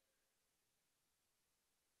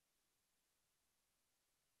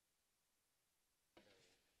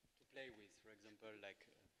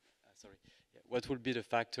 What would be the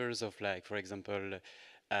factors of, like, for example,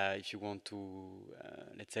 if you want to,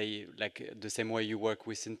 let's say, like the same way you work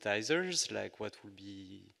with synthesizers, like what would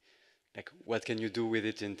be, like, what can you do with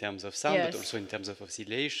it in terms of sound, yes, but also in terms of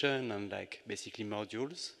oscillation and like basically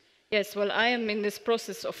modules? Yes, well, I am in this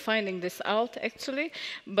process of finding this out, actually,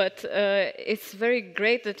 but it's very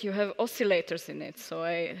great that you have oscillators in it. So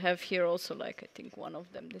I have here also, like, I think one of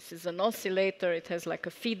them. This is an oscillator. It has like a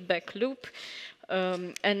feedback loop.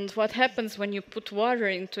 And what happens when you put water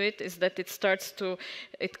into it is that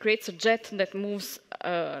it creates a jet that moves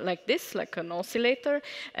like this, like an oscillator.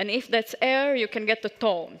 And if that's air, you can get the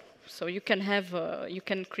tone. So you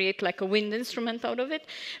can create like a wind instrument out of it.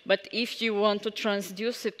 But if you want to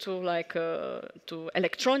transduce it to like to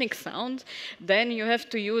electronic sound, then you have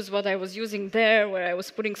to use what I was using there, where I was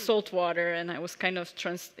putting salt water and I was kind of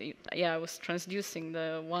transducing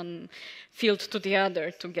the one field to the other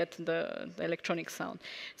to get the electronic sound.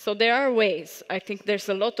 So there are ways. I think there's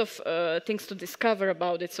a lot of things to discover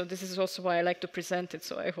about it. So this is also why I like to present it.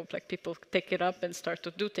 So I hope like people take it up and start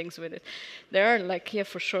to do things with it. There are like, yeah,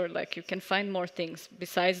 for sure, like like you can find more things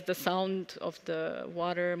besides the sound of the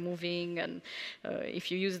water moving, and if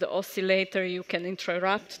you use the oscillator, you can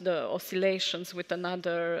interrupt the oscillations with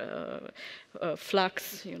another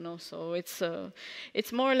flux, you know. So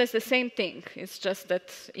it's more or less the same thing. It's just that,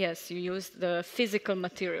 yes, you use the physical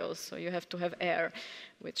materials, so you have to have air,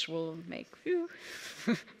 which will make you.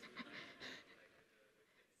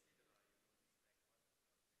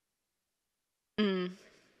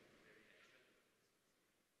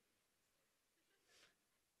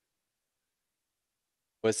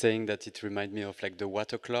 Was saying that it reminded me of like the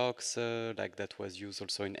water clocks, like that was used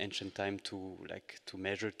also in ancient time to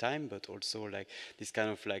measure time, but also like this kind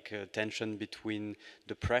of like tension between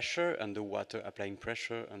the pressure and the water applying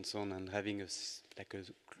pressure and so on, and having a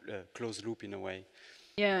closed loop in a way.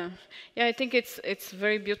 Yeah, I think it's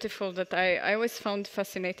very beautiful. That I always found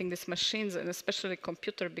fascinating these machines, and especially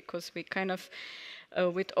computer, because we kind of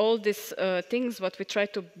with all these things, what we try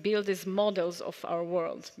to build is models of our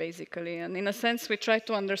world, basically. And in a sense, we try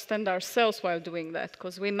to understand ourselves while doing that,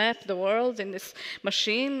 because we map the world in this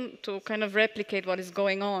machine to kind of replicate what is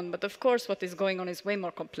going on. But of course, what is going on is way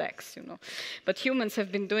more complex, you know. But humans have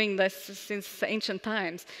been doing this since ancient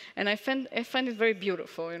times. And I find it very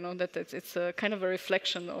beautiful, you know, that it's a kind of a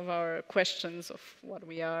reflection of our questions of what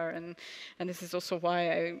we are. And this is also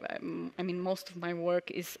why I mean, most of my work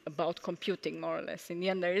is about computing, more or less. In the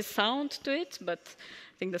end, there is sound to it, but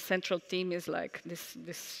I think the central theme is like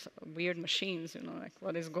this weird machines, you know, like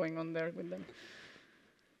what is going on there with them.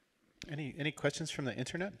 Any questions from the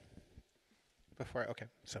internet? Okay,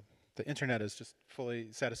 so the internet is just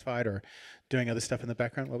fully satisfied or doing other stuff in the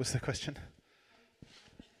background. What was the question?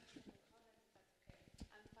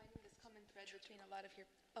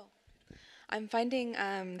 I'm finding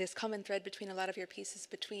this common thread between a lot of your pieces,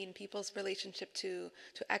 between people's relationship to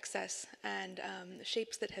excess and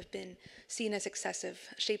shapes that have been seen as excessive,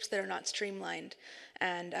 shapes that are not streamlined,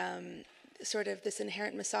 and sort of this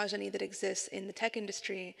inherent misogyny that exists in the tech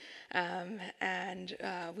industry and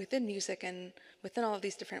within music and within all of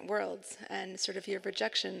these different worlds, and sort of your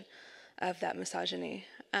rejection of that misogyny.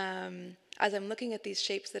 As I'm looking at these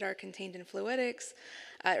shapes that are contained in fluidics,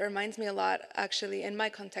 it reminds me a lot, actually, in my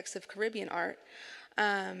context of Caribbean art,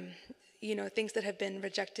 you know, things that have been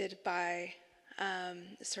rejected by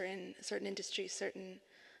certain industries, certain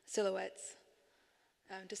silhouettes.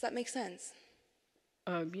 Does that make sense?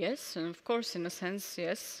 Yes, and of course, in a sense,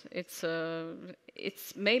 yes.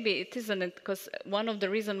 It's maybe it isn't, because one of the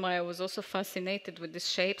reasons why I was also fascinated with these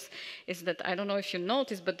shapes is that I don't know if you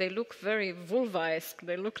noticed, but they look very vulva-esque.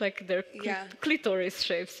 They look like they're clitoris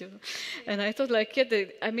shapes, you know. And I thought, like, yeah,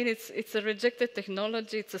 I mean, it's a rejected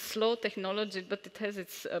technology. It's a slow technology, but it has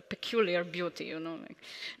its peculiar beauty, you know. Like,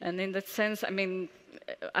 and in that sense, I mean,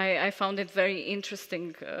 I found it very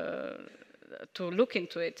interesting. To look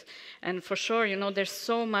into it, and for sure, you know, there's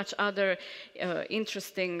so much other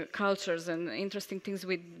interesting cultures and interesting things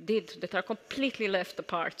we did that are completely left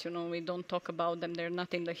apart. You know, we don't talk about them; they're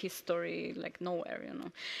not in the history, like nowhere. You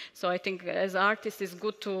know, so I think as artists, it's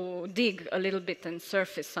good to dig a little bit and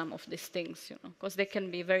surface some of these things. You know, because they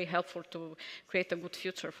can be very helpful to create a good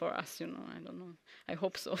future for us. You know, I don't know. I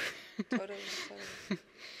hope so. Totally.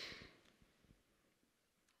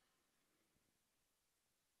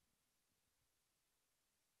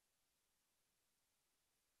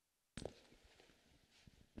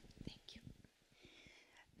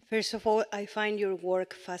 First of all, I find your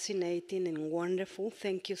work fascinating and wonderful.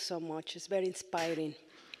 Thank you so much. It's very inspiring.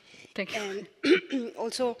 Thank you. And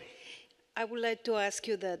also, I would like to ask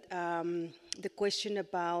you that the question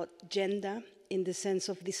about gender in the sense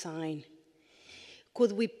of design.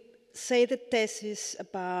 Could we say the thesis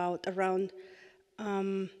around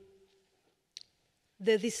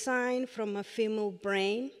the design from a female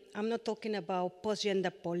brain? I'm not talking about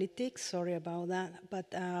post-gender politics, sorry about that,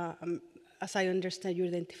 but as I understand, you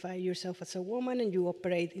identify yourself as a woman and you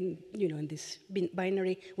operate in, you know, in this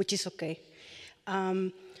binary, which is okay.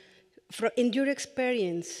 In your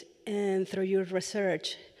experience and through your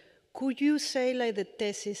research, could you say like the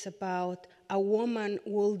thesis about a woman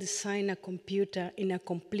will design a computer in a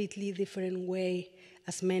completely different way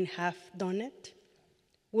as men have done it?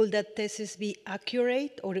 Will that thesis be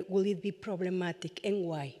accurate or will it be problematic, and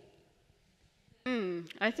why?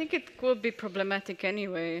 I think it could be problematic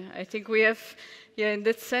anyway. I think we have, in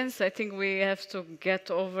that sense, I think we have to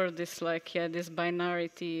get over this, this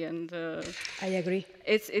binarity, and I agree.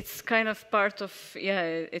 It's kind of part of,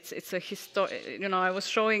 it's a I was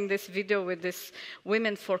showing this video with this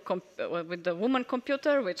women with the woman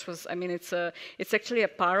computer, which was, it's actually a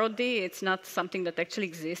parody. It's not something that actually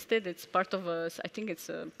existed. It's part of I think it's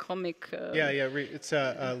a comic. It's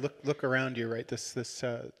Look Around You, right? This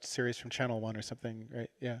series from Channel 1 or something, right?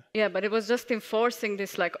 Yeah. Yeah, but it was just enforcing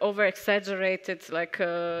this over-exaggerated,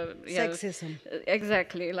 sexism.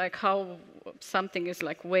 Exactly, like how something is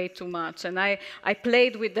way too much. And I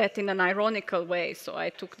played with that in an ironical way. So I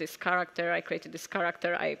took this character, I created this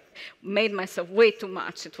character, I made myself way too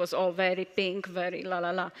much. It was all very pink, very la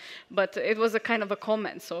la la. But it was a kind of a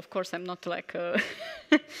comment. So of course I'm not too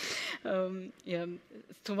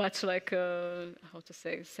much how to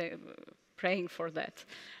say praying for that.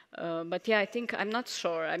 But I think, I'm not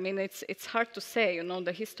sure. It's hard to say,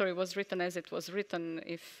 the history was written as it was written.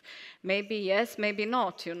 If maybe yes, maybe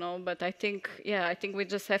not, but I think we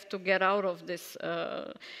just have to get out of this,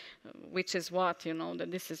 which is what,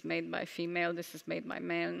 that this is made by female, this is made by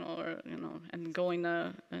man, or, and go in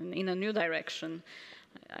a new direction.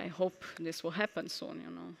 I hope this will happen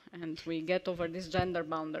soon, and we get over these gender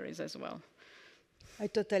boundaries as well. I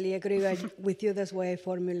totally agree with you. That's why I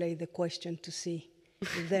formulate the question to see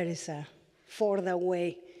if there is a further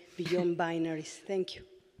way beyond binaries. Thank you.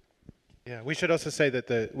 Yeah, we should also say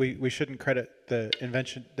that we shouldn't credit the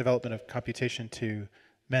development of computation to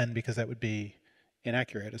men, because that would be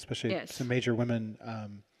inaccurate, especially some major women,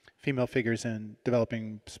 female figures in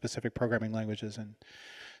developing specific programming languages and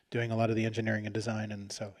doing a lot of the engineering and design,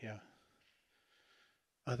 and so, yeah.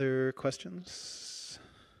 Other questions?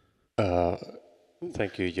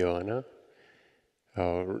 Thank you, Ioana.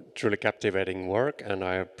 Truly captivating work, and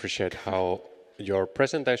I appreciate how your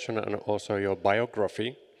presentation and also your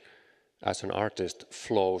biography as an artist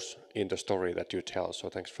flows in the story that you tell, so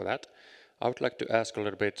thanks for that. I would like to ask a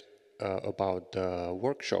little bit about the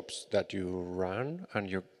workshops that you ran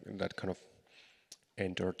and that kind of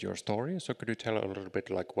entered your story. So could you tell a little bit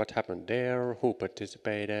what happened there, who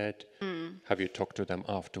participated, have you talked to them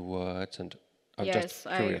afterwards, and I'm just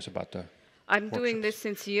curious about the I'm doing this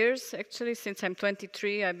since years, actually. Since I'm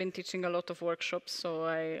 23, I've been teaching a lot of workshops, so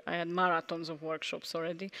I had marathons of workshops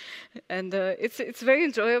already. And it's very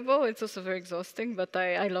enjoyable. It's also very exhausting, but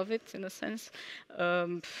I love it in a sense.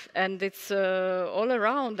 And it's all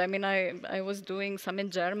around. I was doing some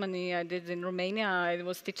in Germany. I did in Romania. I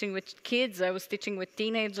was teaching with kids. I was teaching with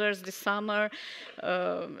teenagers this summer.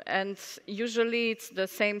 And usually it's the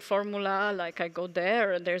same formula. I go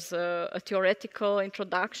there, there's a theoretical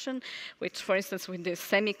introduction, which, for instance, with the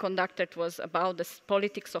semiconductor, it was about the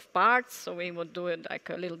politics of parts. So we would do it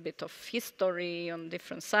a little bit of history on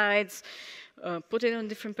different sides, put it in a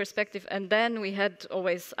different perspective. And then we had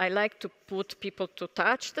always, I like to put people to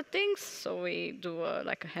touch the things. So we do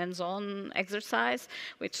a hands-on exercise,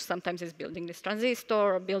 which sometimes is building this transistor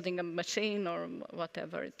or building a machine or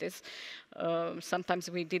whatever it is. Sometimes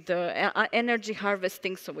we did energy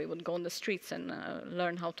harvesting, so we would go on the streets and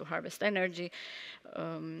learn how to harvest energy.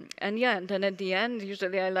 And then at the end,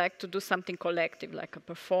 usually I like to do something collective, like a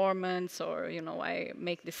performance, or I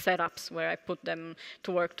make the setups where I put them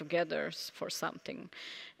to work together for something.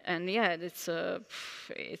 And it's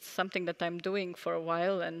something that I'm doing for a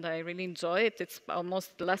while, and I really enjoy it. It's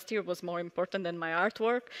almost, last year was more important than my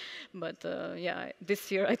artwork, but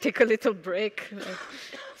this year I take a little break.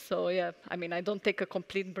 So I don't take a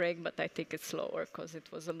complete break, but I take it slower because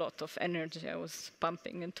it was a lot of energy I was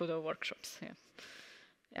pumping into the workshops.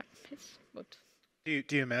 Yeah, it's good.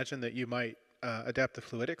 Do you imagine that you might adapt the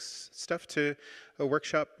fluidics stuff to a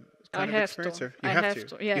workshop kind of experience? Or you have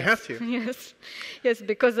to. Yes. You have to. Yes,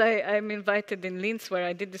 because I'm invited in Linz where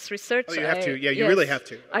I did this research. Oh, you have to. Yeah, you really have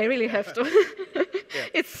to. I really have to.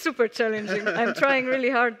 It's super challenging. I'm trying really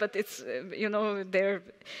hard, but it's, they're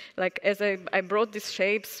as I brought these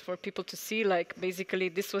shapes for people to see, basically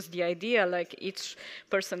this was the idea, each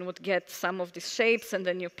person would get some of these shapes and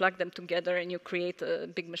then you plug them together and you create a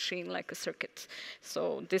big machine, like a circuit.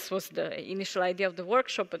 So this was the initial idea of the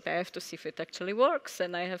workshop, but I have to see if it actually works,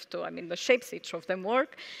 and I have to, the shapes, each of them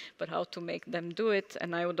work, but how to make them do it,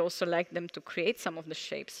 and I would also like them to create some of the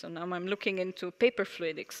shapes. So now I'm looking into paper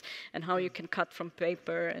fluidics and how you can cut from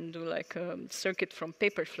paper and do a circuit from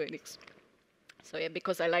paper fluidics. So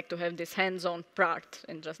because I like to have this hands-on part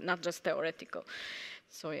and not just theoretical.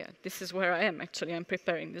 So this is where I am actually. I'm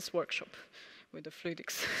preparing this workshop with the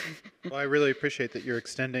fluidics. Well, I really appreciate that you're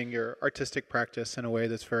extending your artistic practice in a way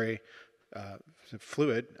that's very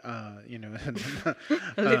fluid, you know,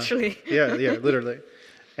 literally. Yeah, literally,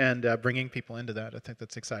 and bringing people into that. I think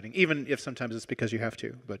that's exciting, even if sometimes it's because you have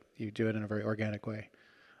to, but you do it in a very organic way.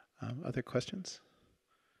 Other questions?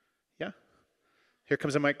 Yeah. Here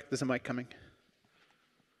comes a mic. There's a mic coming.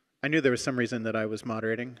 I knew there was some reason that I was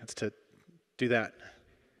moderating. It's to do that.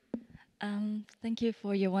 Thank you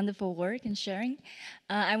for your wonderful work and sharing.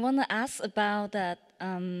 I want to ask about that.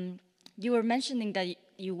 You were mentioning that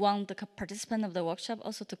you want the participant of the workshop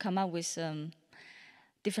also to come up with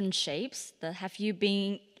different shapes. Have you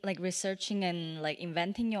been like researching and like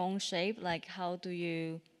inventing your own shape? Like how do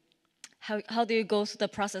you go through the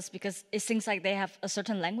process? Because it seems like they have a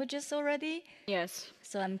certain languages already. Yes.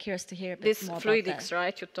 So I'm curious to hear a bit this more fluidics, about that.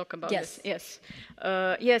 right? You talk about yes. this.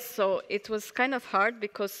 Yes. Yes. So it was kind of hard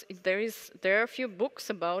because there are a few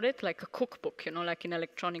books about it, like a cookbook, you know, like in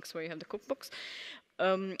electronics where you have the cookbooks.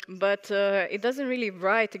 But it doesn't really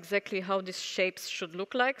write exactly how these shapes should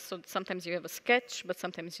look like. So sometimes you have a sketch, but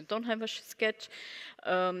sometimes you don't have a sketch.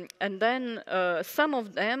 And then some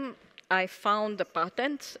of them, I found a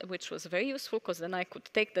patent, which was very useful because then I could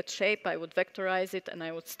take that shape, I would vectorize it, and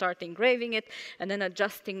I would start engraving it, and then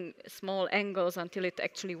adjusting small angles until it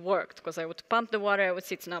actually worked. Because I would pump the water, I would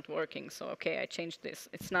see it's not working. So, okay, I changed this.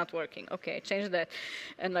 It's not working. Okay, I changed that.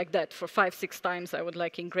 And like that, for 5-6 times, I would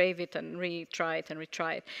like engrave it and retry it and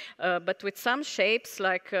retry it. But with some shapes,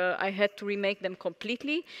 like I had to remake them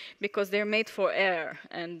completely because they're made for air.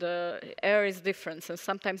 And air is different. And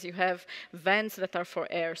sometimes you have vents that are for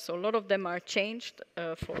air. So a lot of them are changed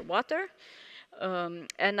for water.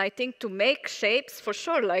 And I think to make shapes, for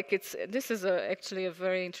sure, like this is actually a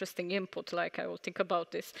very interesting input, like I will think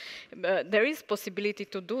about this. There is possibility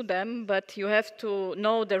to do them, but you have to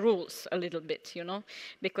know the rules a little bit, you know,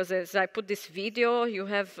 because as I put this video, you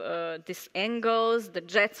have these angles, the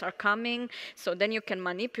jets are coming, so then you can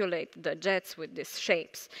manipulate the jets with these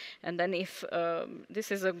shapes. And then if,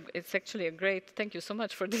 it's actually a great, thank you so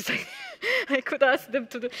much for this. I could ask them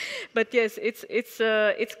to do, but yes,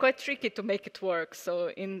 it's quite tricky to make it work. So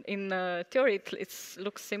in theory, it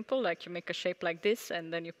looks simple, like you make a shape like this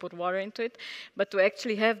and then you put water into it. But to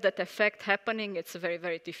actually have that effect happening, it's very,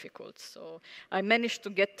 very difficult. So I managed to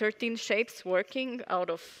get 13 shapes working out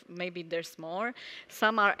of, maybe there's more.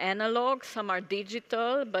 Some are analog, some are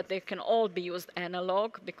digital, but they can all be used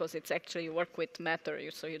analog because it's actually work with matter,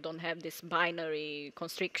 so you don't have this binary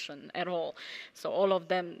constriction at all. So all of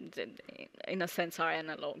them, in a sense, are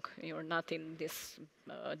analog. You're not in this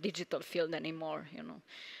digital field anymore, you know.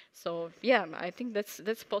 So yeah, I think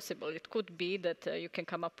that's possible. It could be that you can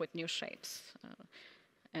come up with new shapes,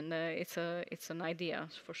 and it's an idea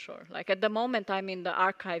for sure. Like at the moment, I'm in the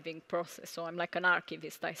archiving process, so I'm like an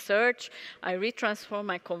archivist. I search, I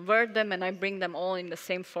retransform, I convert them, and I bring them all in the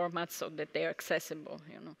same format so that they're accessible,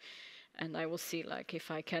 you know. And I will see, like,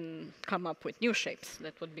 if I can come up with new shapes.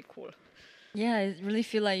 That would be cool. Yeah, I really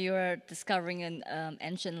feel like you are discovering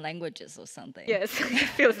ancient languages or something. Yes, it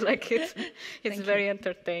feels like it. It's very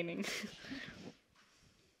entertaining.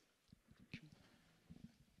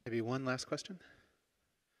 Maybe one last question?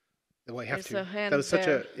 Well, I have There's to. a hand That was such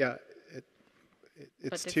there.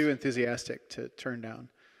 it's too enthusiastic to turn down.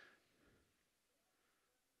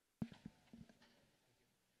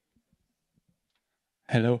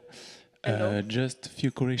 Hello. Hello. Just a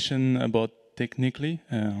few questions about technically.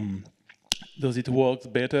 Does it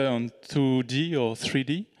work better on 2D or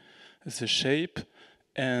 3D, the shape?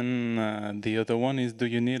 And the other one is, do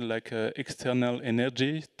you need like external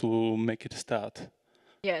energy to make it start?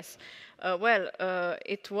 Yes.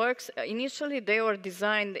 It works. Initially, they were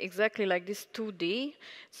designed exactly like this 2D.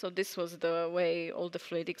 So this was the way all the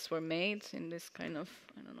fluidics were made in this kind of,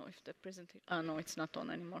 I don't know if the presentation, no, it's not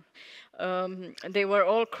on anymore. They were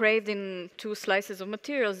all craved in 2 slices of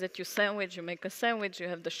materials that you sandwich, you make a sandwich, you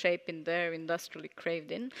have the shape in there, industrially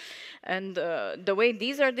craved in. And the way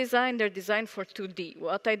these are designed, they're designed for 2D.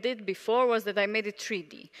 What I did before was that I made it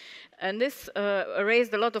 3D. And this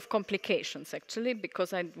raised a lot of complications, actually,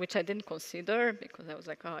 which I didn't consider, because I was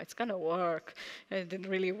like, oh, it's going to work. And it didn't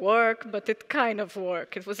really work, but it kind of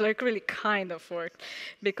worked. It was like really kind of worked.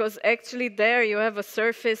 Because actually there you have a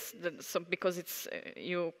surface, because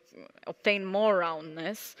you obtain more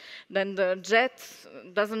roundness, then the jet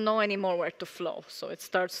doesn't know anymore where to flow. So it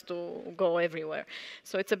starts to go everywhere.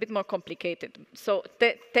 So it's a bit more complicated. So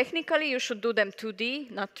technically you should do them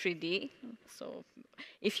 2D, not 3D. So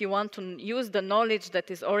if you want to use the knowledge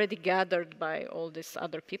that is already gathered by all these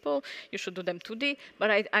other people, you should do them 2D,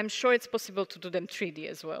 but I'm sure it's possible to do them 3D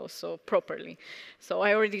as well, so properly. So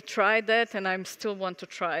I already tried that, and I still want to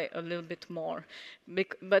try a little bit more.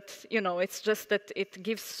 But, you know, it's just that it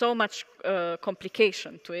gives so much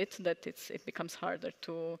complication to it that it becomes harder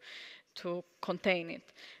to contain it.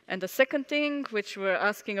 And the second thing, which we're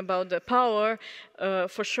asking about the power,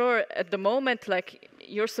 for sure, at the moment, like,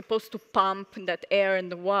 you're supposed to pump that air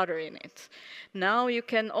and the water in it. Now you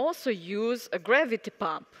can also use a gravity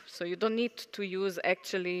pump, so you don't need to use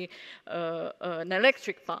actually an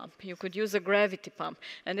electric pump. You could use a gravity pump,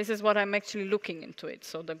 and this is what I'm actually looking into it.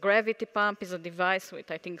 So the gravity pump is a device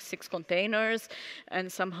with, I think, 6 containers,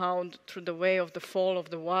 and somehow through the way of the fall of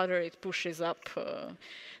the water, it pushes up.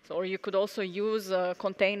 Or you could also use a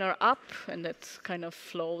container up, and that kind of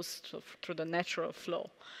flows through the natural flow.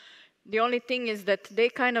 The only thing is that they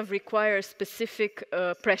kind of require specific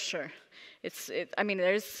pressure. I mean,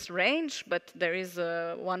 there is range, but there is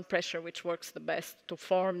one pressure which works the best to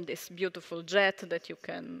form this beautiful jet that you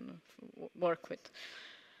can work with.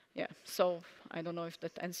 Yeah, so I don't know if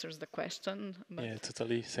that answers the question. But yeah,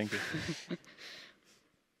 totally. Thank you.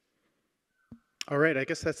 All right, I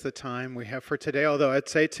guess that's the time we have for today, although I'd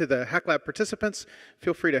say to the Hacklab participants,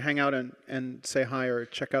 feel free to hang out and say hi or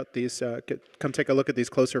check out these, come take a look at these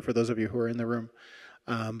closer for those of you who are in the room.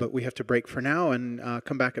 But we have to break for now and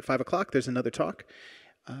come back at 5 o'clock. There's another talk.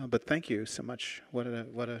 But thank you so much. What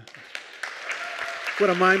a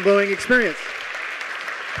mind-blowing experience.